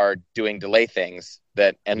delays are doing delay things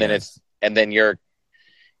then your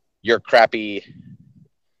crappy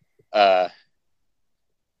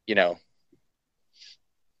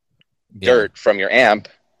dirt from your amp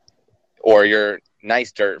or your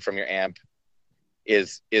nice dirt from your amp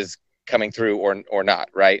is coming through or not,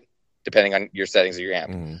 right? Depending on your settings of your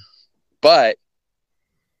amp. Mm. But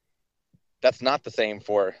that's not the same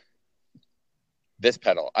for this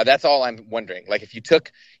pedal. That's all I'm wondering. Like if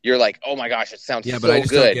you're like, oh my gosh, it sounds so good. Yeah, but I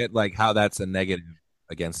just don't get like how that's a negative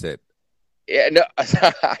against it. Yeah, no,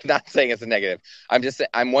 I'm not saying it's a negative.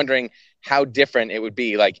 I'm wondering how different it would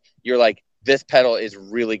be. Like you're like, this pedal is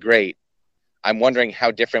really great. I'm wondering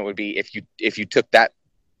how different it would be if you took that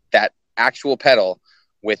that actual pedal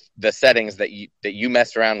with the settings that you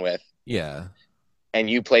messed around with, Yeah. and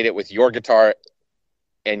you played it with your guitar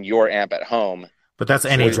and your amp at home. But that's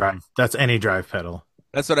any drive. That's any drive pedal.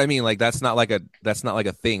 That's what I mean. Like that's not like a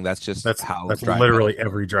thing. That's just That's drive literally pedals.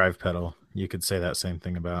 every drive pedal. You could say that same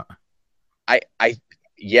thing about.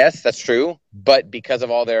 Yes, that's true. But because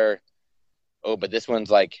of all their, but this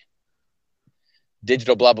one's like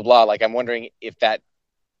digital, blah blah blah. Like I'm wondering if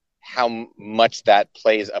how much that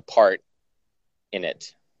plays a part in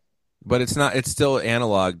it. But it's not. It's still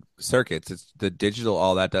analog circuits. It's the digital.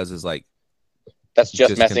 All that does is like that's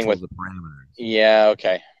just messing with the parameters. Yeah.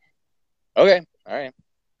 Okay. All right.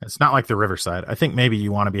 It's not like the Riverside. I think maybe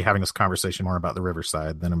you want to be having this conversation more about the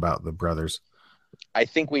Riverside than about the Brothers. I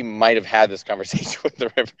think we might have had this conversation with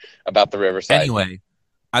about the Riverside. Anyway,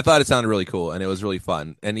 I thought it sounded really cool and it was really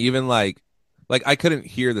fun. And even like I couldn't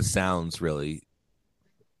hear the sounds really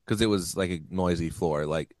because it was like a noisy floor.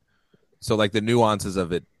 Like so, like the nuances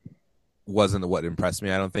of it wasn't what impressed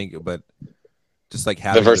me. I don't think, but just like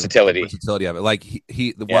having the versatility of it. Like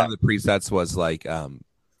one of the presets was like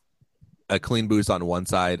a clean boost on one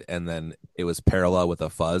side, and then it was parallel with a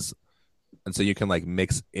fuzz. And so you can like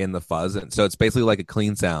mix in the fuzz, and so it's basically like a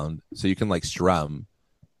clean sound. So you can like strum,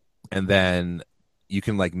 and then you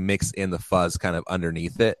can like mix in the fuzz kind of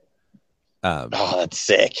underneath it. That's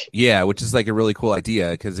sick. Yeah, which is like a really cool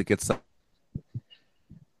idea because it gets like,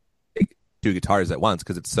 two guitars at once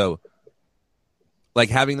because it's so like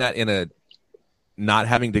having that in a not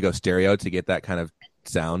having to go stereo to get that kind of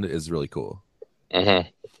sound is really cool. Mm-hmm.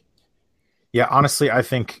 Yeah, honestly, I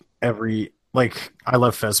think I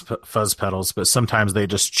love fuzz pedals, but sometimes they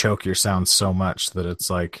just choke your sound so much that it's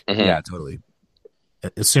like, yeah, totally.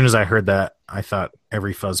 As soon as I heard that, I thought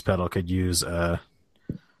every fuzz pedal could use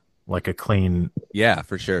like a clean, yeah,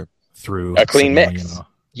 for sure, through a clean signal, mix.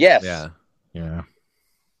 Yes, yeah.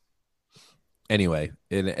 Anyway,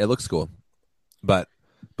 it looks cool, but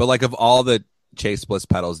like of all the Chase Bliss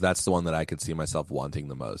pedals, that's the one that I could see myself wanting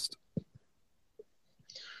the most.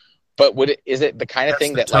 But is it the kind of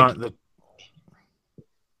thing that like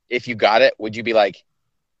if you got it, would you be like,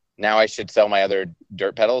 now I should sell my other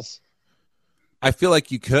dirt pedals? I feel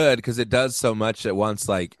like you could because it does so much at once.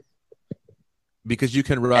 Like because you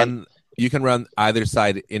can run either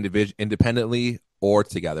side independently or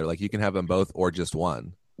together. Like you can have them both or just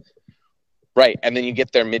one. Right, and then you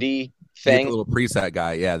get their MIDI thing, the little preset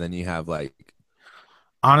guy. Yeah, then you have like.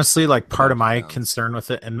 Honestly, like part of my concern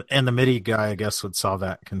with it, and the MIDI guy, I guess, would solve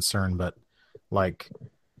that concern. But like,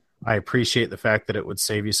 I appreciate the fact that it would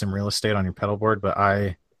save you some real estate on your pedal board. But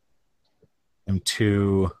I am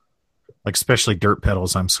too, like, especially dirt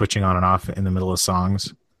pedals. I'm switching on and off in the middle of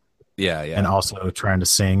songs. Yeah, and also trying to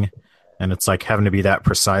sing, and it's like having to be that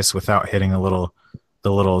precise without hitting the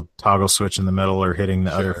little toggle switch in the middle or hitting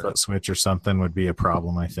the other foot switch or something would be a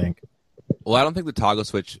problem, I think. Well, I don't think the toggle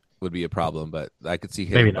switch would be a problem, but I could see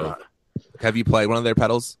hitting maybe both. not. Have you played one of their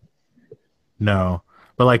pedals? No,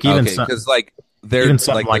 but like even because like they're even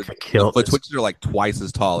something like the kilt, foot switches are like twice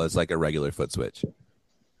as tall as like a regular foot switch.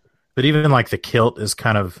 But even like the kilt is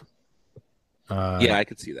kind of yeah, I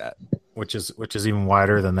could see that. Which is even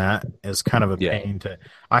wider than that is kind of a pain to.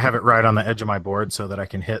 I have it right on the edge of my board so that I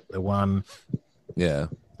can hit the one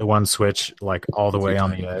switch like all the way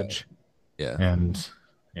on the edge. Yeah, and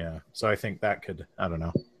so I think that could, I don't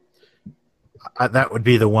know. That would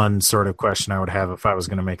be the one sort of question I would have if I was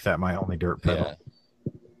going to make that my only dirt pedal.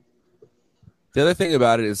 Yeah. The other thing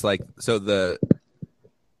about it is like, so the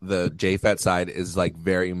JFET side is like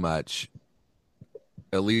very much,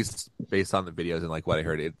 at least based on the videos and like what I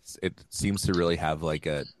heard, it seems to really have like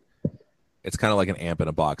it's kind of like an amp in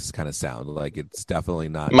a box kind of sound. Like it's definitely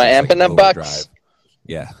not my amp like in a box.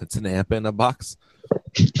 Yeah, it's an amp in a box.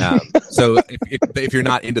 So if you're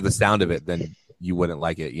not into the sound of it, then you wouldn't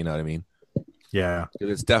like it. You know what I mean? Yeah,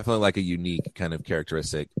 it's definitely like a unique kind of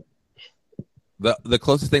characteristic. The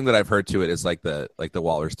closest thing that I've heard to it is like the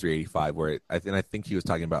Walrus 385, where I think he was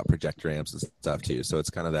talking about projector amps and stuff too. So it's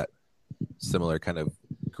kind of that similar kind of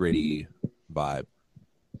gritty vibe.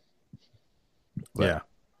 But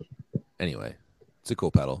anyway, it's a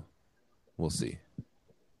cool pedal. We'll see.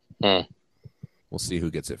 We'll see who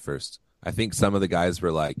gets it first. I think some of the guys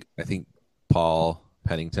were like, I think Paul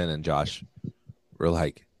Pennington and Josh were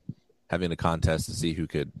like having a contest to see who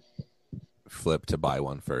could flip to buy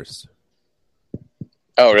one first.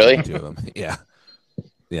 Oh, really? Two of them. Yeah.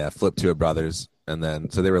 Yeah, flip to a brothers. And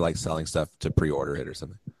then, so they were like selling stuff to pre-order it or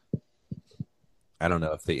something. I don't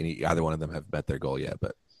know if either one of them have met their goal yet,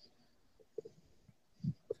 but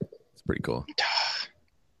it's pretty cool.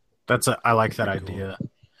 I like that idea. Cool.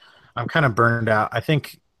 I'm kind of burned out. I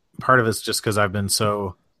think part of it's just because I've been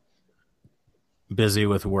so busy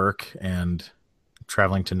with work and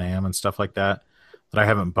traveling to NAMM and stuff like that I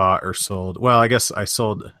haven't bought or sold. Well, I guess I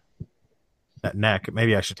sold that neck.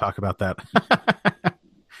 Maybe I should talk about that.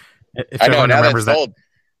 If I know, everyone now that remembers it's sold,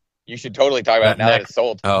 you should totally talk about it now that it's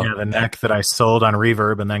sold. Oh, yeah, the neck that I sold on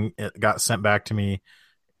Reverb, and then it got sent back to me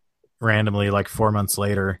randomly like 4 months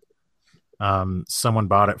later. Someone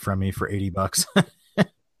bought it from me for $80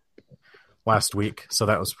 last week, so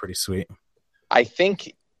that was pretty sweet. I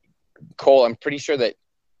think, Cole, I'm pretty sure that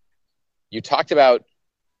you talked about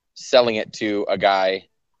selling it to a guy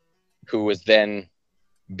who was then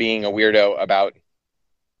being a weirdo about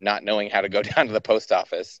not knowing how to go down to the post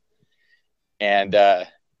office. And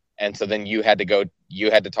so then you had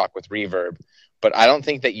to talk with Reverb, but I don't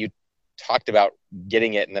think that you talked about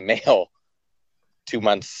getting it in the mail 2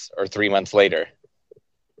 months or 3 months later.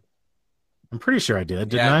 I'm pretty sure I did,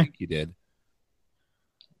 didn't I I? think you did.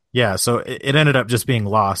 Yeah, so it ended up just being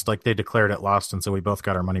lost. Like they declared it lost, and so we both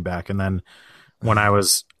got our money back. And then when I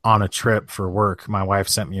was on a trip for work, my wife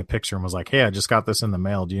sent me a picture and was like, "Hey, I just got this in the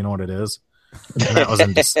mail. Do you know what it is?" And that was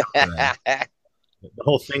in December. The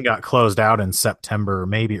whole thing got closed out in September,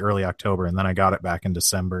 maybe early October, and then I got it back in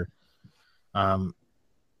December. And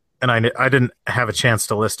I didn't have a chance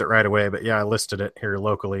to list it right away, but yeah, I listed it here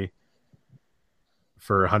locally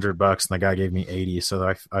for $100, and the guy gave me 80,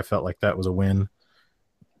 so I felt like that was a win.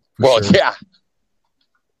 Well, sure.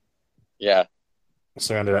 yeah.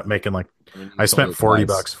 So I ended up making I spent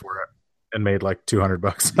 $40 for it and made like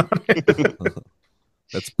 $200 on it.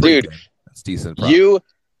 That's pretty Dude, good. That's decent. Profit.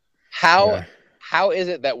 How is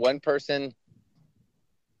it that one person?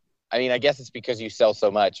 I mean, I guess it's because you sell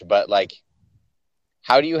so much, but like,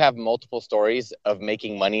 how do you have multiple stories of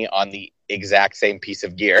making money on the exact same piece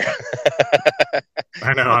of gear?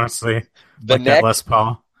 I know, honestly. The like neck, that Les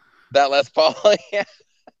Paul. That Les Paul, yeah.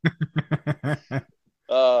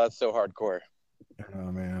 Oh, that's so hardcore.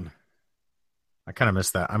 Oh man, I kind of miss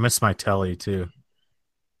that. I miss my telly too.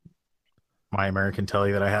 My American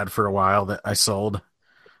telly that I had for a while that I sold.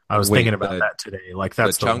 I was thinking about that today. Like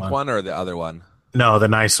that's the chunk one or the other one? No, the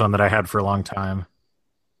nice one that I had for a long time.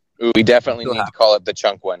 Ooh, we definitely need to call it the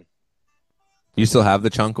chunk one. You still have the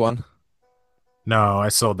chunk one? No, I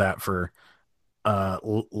sold that for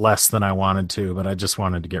less than I wanted to, but I just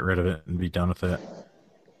wanted to get rid of it and be done with it.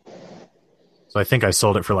 So I think I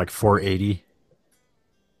sold it for like $480.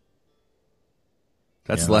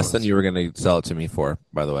 That's less than you were going to sell it to me for,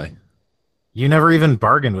 by the way. You never even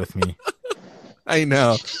bargained with me. I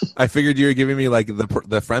know. I figured you were giving me like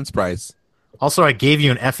the friend's price. Also, I gave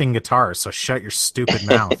you an effing guitar, so shut your stupid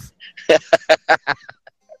mouth.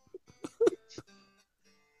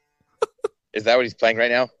 Is that what he's playing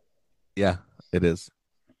right now? Yeah, it is.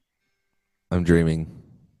 I'm dreaming.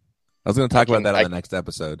 I was going to talk about that on the next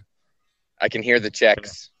episode. I can hear the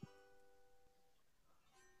checks.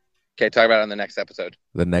 Okay, talk about it on the next episode.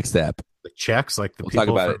 The next ep. The checks? Like the we'll people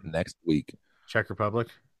talk about it next week. Czech Republic?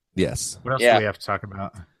 Yes. What else do we have to talk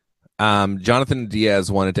about? Jonathan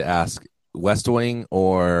Diaz wanted to ask West Wing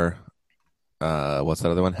or what's that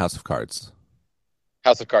other one? House of Cards.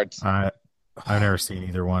 House of Cards. I've never seen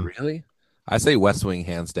either one. Really? I say West Wing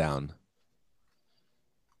hands down.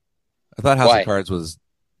 I thought House of Cards was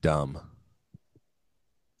dumb.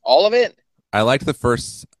 All of it? I liked the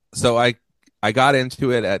first. So I got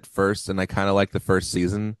into it at first, and I kind of liked the first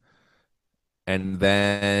season. And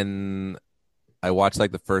then I watched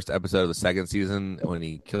like the first episode of the second season when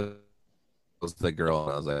he kills the girl,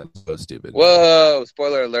 and I was like, so stupid. Whoa!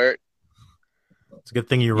 Spoiler alert. It's a good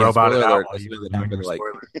thing you roboted out. That happened like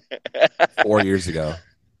 4 years ago.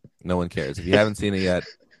 No one cares. If you haven't seen it yet,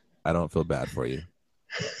 I don't feel bad for you.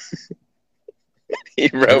 He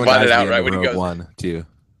roboted out right when he goes. One, two.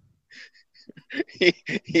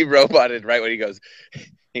 He roboted right when he goes.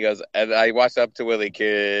 He goes, and I watched up to Willie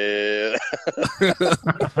kill.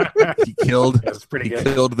 He killed.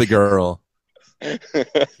 Killed the girl.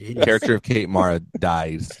 The character of Kate Mara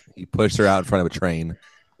dies. He pushed her out in front of a train,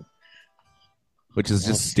 which is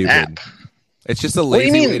just stupid. It's just a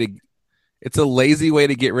lazy way to. It's a lazy way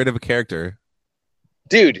to get rid of a character.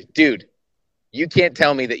 Dude, you can't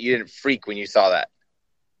tell me that you didn't freak when you saw that.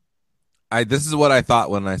 This is what I thought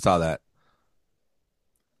when I saw that.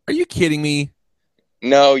 Are you kidding me?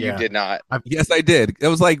 No, you did not. Yes, I did. It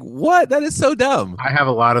was like, what? That is so dumb. I have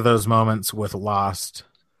a lot of those moments with Lost.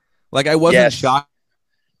 Like, I wasn't shocked.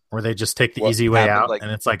 Where they just take the easy way out, and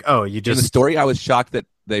it's like, oh, you just... In the story, I was shocked that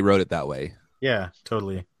they wrote it that way. Yeah,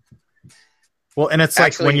 totally. Well, and it's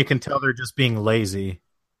like when you can tell they're just being lazy.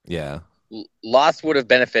 Yeah. Lost would have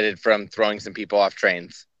benefited from throwing some people off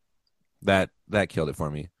trains. That killed it for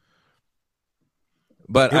me.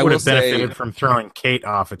 But It I would will have benefited say, from throwing Kate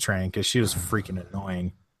off a train because she was freaking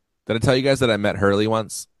annoying. did I tell you guys that I met Hurley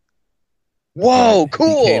once? Whoa, He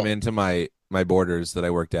came cool. into my borders that I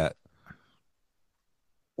worked at.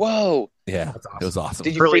 Whoa. Yeah, That's awesome. it was awesome.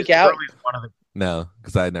 Did you freak out? Hurley's one of the, No,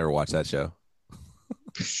 because I had never watched that show.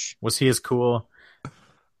 was he as cool?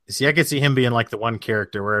 See, I could see him being like the one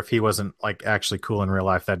character where if he wasn't like actually cool in real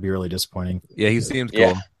life, that'd be really disappointing. Yeah, he seemed cool.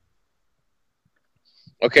 Yeah.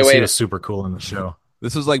 Okay, 'Cause he wait. was super cool in the show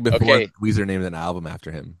This was like before Okay. Weezer named an album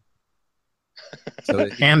after him. So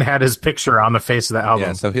and had his picture on the face of the album.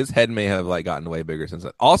 yeah, so his head may have like gotten way bigger since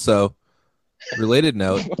then. Also, related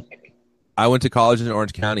note, I went to college in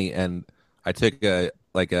Orange County and I took a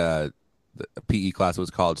PE class that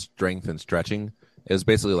was called Strength and Stretching. It was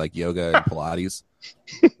basically like yoga and Pilates.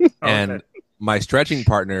 And my stretching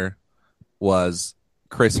partner was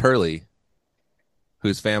Chris Hurley,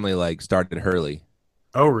 whose family like started Hurley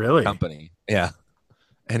Oh, really? company. Yeah.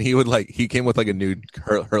 And he came with like a new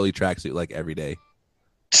Hurley tracksuit like every day.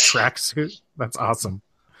 Tracksuit? That's awesome.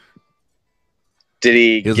 Did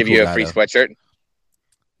he was a give cool you a guy, free though. sweatshirt?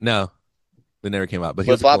 No, they never came out. But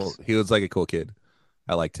Flip-flops? he was like a cool kid.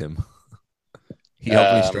 I liked him. He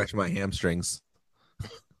helped me Um, stretch my hamstrings.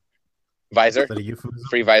 Visor? Is that a euphemism?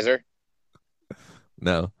 Free visor?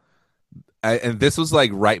 No, and this was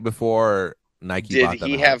like right before Nike Did bought them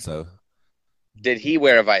he out, have- so Did he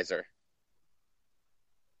wear a visor?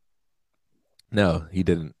 no, he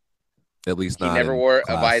didn't. At least He not. never in wore a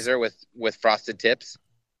class. visor with frosted tips?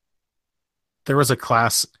 There was a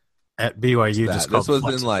class at BYU That- just called this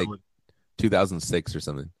was in, like, Flexibility. 2006 or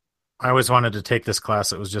something. I always wanted to take this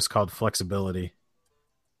class. It was just called Flexibility.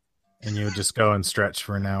 And you would just go and stretch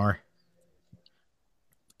for an hour.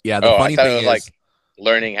 Yeah, the Oh, I funny thought it thing was is like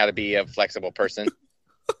learning how to be a flexible person.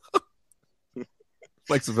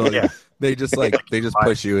 flexibility. Yeah. They just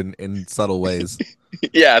push you in subtle ways.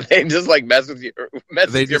 Yeah, they just like mess with your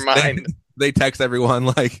They mind. They text everyone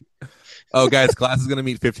like, "Oh, guys, class is gonna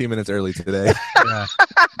meet 15 minutes early today." Yeah.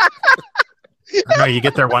 No, you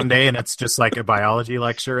get there one day and it's just like a biology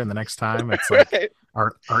lecture, and the next time it's like Right?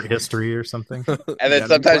 art history or something. And then Yeah,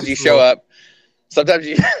 sometimes you show up. Sometimes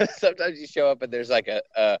you show up and there's like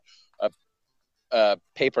a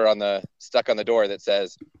paper stuck on the door that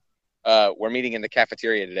says, "We're meeting in the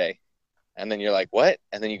cafeteria today." And then you're like, "What?"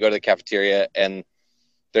 And then you go to the cafeteria and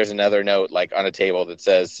there's another note like on a table that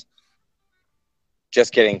says,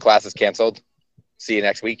 "Just kidding, class is canceled. See you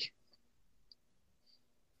next week."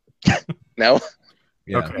 No?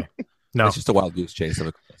 Yeah, Okay. No. it's just a wild goose chase of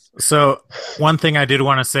a class. So one thing I did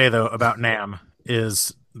want to say though about NAMM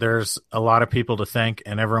is there's a lot of people to thank,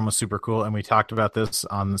 and everyone was super cool. And we talked about this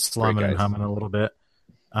on the Slumming Great and guys. Humming a little bit.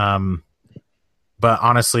 But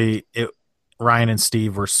honestly, Ryan and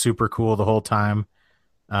Steve were super cool the whole time.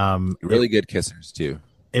 Really good kissers too.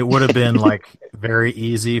 It would have been like very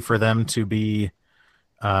easy for them to be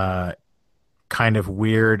kind of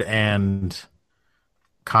weird and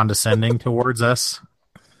condescending towards us.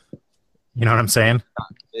 You know what I'm saying?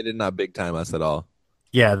 They did not big time us at all.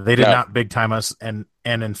 Yeah, they did No. not big time us, and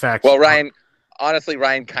in fact, Well, Ryan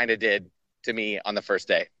kind of did to me on the first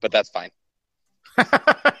day, but that's fine.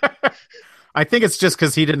 I think it's just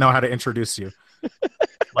because he didn't know how to introduce you.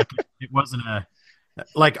 Like it wasn't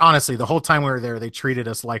honestly, the whole time we were there, they treated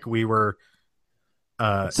us like we were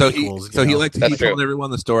So equals. he That's told true.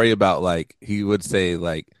 everyone the story about like he would say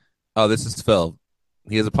like, "Oh, this is Phil.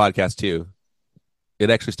 He has a podcast too." It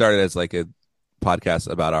actually started as like a podcast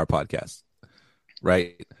about our podcast,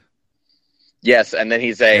 right? Yes, and then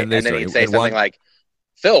he'd say something one- like,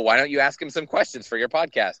 "Phil, why don't you ask him some questions for your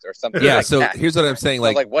podcast or something?" Yeah. like So that. here's what I'm saying. So I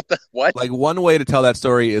was Like, what the what? like one way to tell that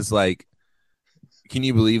story is like, can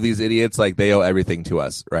you believe these idiots? Like they owe everything to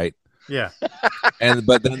us, right? Yeah,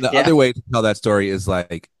 But then the Yeah. other way to tell that story is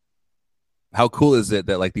like, how cool is it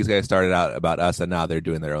that like these guys started out about us and now they're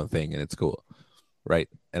doing their own thing and it's cool, right?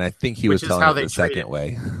 And I think he Which was is telling how it they the treat second it.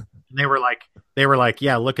 way. and they were like,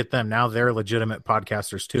 yeah, look at them now; they're legitimate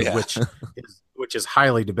podcasters too, Yeah. which is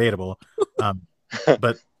highly debatable. But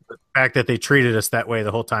the fact that they treated us that way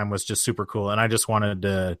the whole time was just super cool, and I just wanted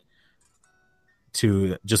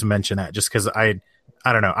to just mention that, just because I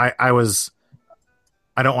don't know,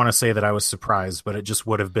 I don't want to say that I was surprised, but it just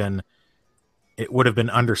would have been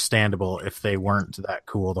understandable if they weren't that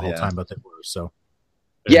cool the whole Yeah. time, but they were. So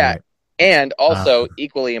Yeah. anyway. And also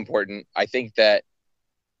equally important, I think that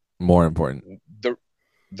More important. the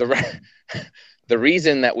the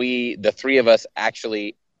reason that the three of us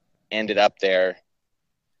actually ended up there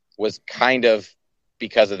was kind of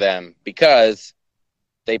because of them, because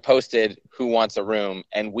they posted Who Wants a Room,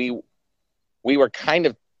 and we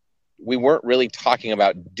weren't really talking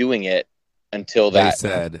about doing it until They that.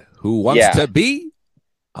 said, "Who wants Yeah. to be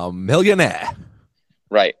a millionaire?"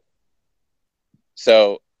 Right.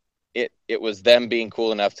 So it was them being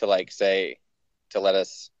cool enough to like say to let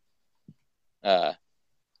us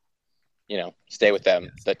stay with them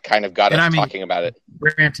that kind of got And us I mean, talking about it.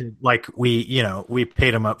 Granted, like we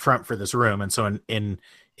paid them up front for this room, and so in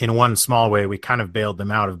one small way, we kind of bailed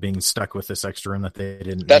them out of being stuck with this extra room that they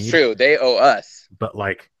didn't That's need. true. They owe us. But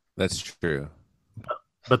like, That's true.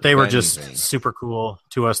 but they were Anything. just super cool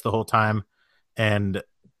to us the whole time, and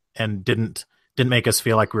didn't make us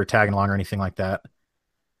feel like we were tagging along or anything like that.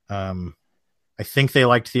 I think they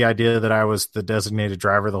liked the idea that I was the designated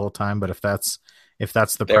driver the whole time, but if that's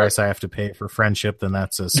the price I have to pay for friendship, then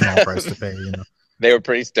that's a small price to pay, you know. They were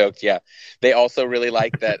pretty stoked, yeah. They also really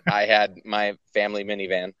liked that I had my family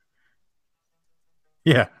minivan.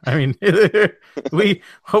 Yeah, I mean,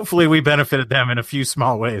 hopefully we benefited them in a few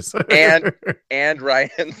small ways. and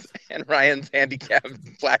Ryan's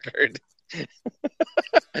handicapped placard.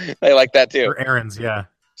 They like that too. Or Aaron's, yeah.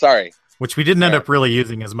 Sorry. Which we didn't end up really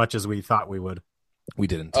using as much as we thought we would. We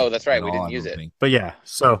didn't. Oh, that's right. We didn't use it. But yeah,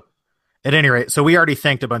 so at any rate, so we already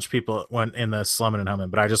thanked a bunch of people when in the Slummin' and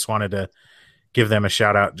Hummin', but I just wanted to give them a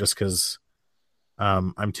shout out just because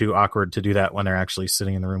I'm too awkward to do that when they're actually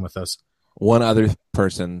sitting in the room with us. One other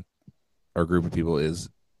person or group of people is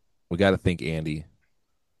we got to thank Andy,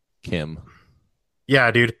 Kim. Yeah,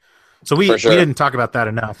 dude. So we didn't talk about that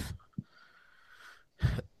enough.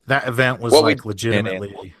 That event was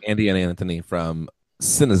legitimately Andy and Anthony from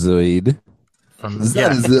Sinusoid. From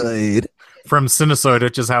Sinusoid,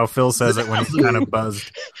 which is how Phil says it when he's kind of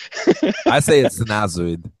buzzed. I say it's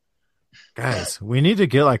Sinusoid. Guys, we need to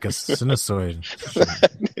get like a Sinusoid.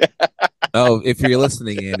 Oh, if you're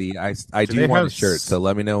listening, Andy, I do want a shirt. So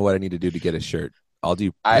let me know what I need to do to get a shirt. I'll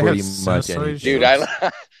do pretty much anything. Dude,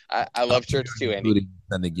 I love shirts too, Andy.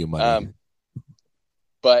 Sending you money.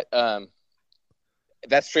 But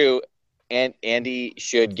that's true. And Andy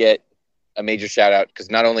should get a major shout out because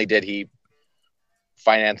not only did he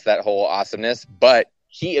finance that whole awesomeness, but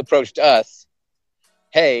he approached us.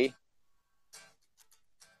 Hey,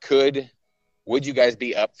 would you guys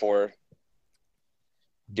be up for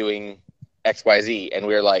doing XYZ? And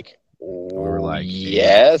we were like,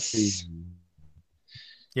 yes.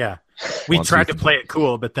 Yeah. We tried to play it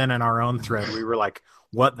cool, but then in our own thread, we were like,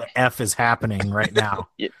 what the F is happening right now?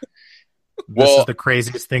 Yeah. This is the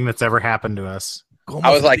craziest thing that's ever happened to us.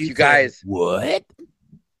 I was like, you guys, what?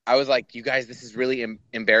 I was like, you guys, this is really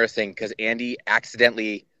embarrassing because Andy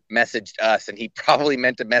accidentally messaged us and he probably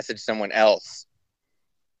meant to message someone else.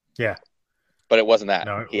 Yeah. But it wasn't that.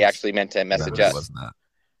 He actually meant to message us. It wasn't that.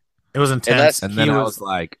 It was intense. And then I was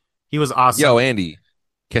like, he was awesome. Yo, Andy,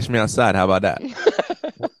 catch me outside. How about that?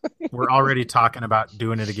 We're already talking about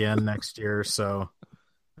doing it again next year. So,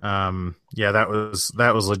 yeah, that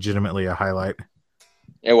was legitimately a highlight.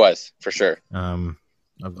 It was, for sure. Of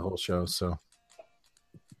the whole show. So,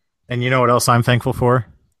 and you know what else I'm thankful for?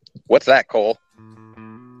 What's that, Cole?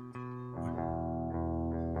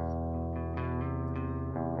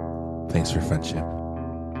 Thanks for friendship.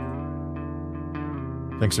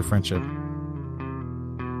 Thanks for friendship.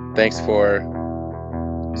 Thanks for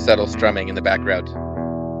subtle strumming in the background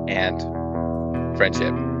and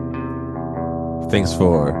friendship. Thanks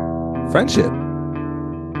for friendship.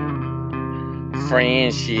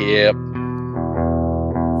 Friendship.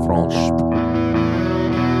 Friendship.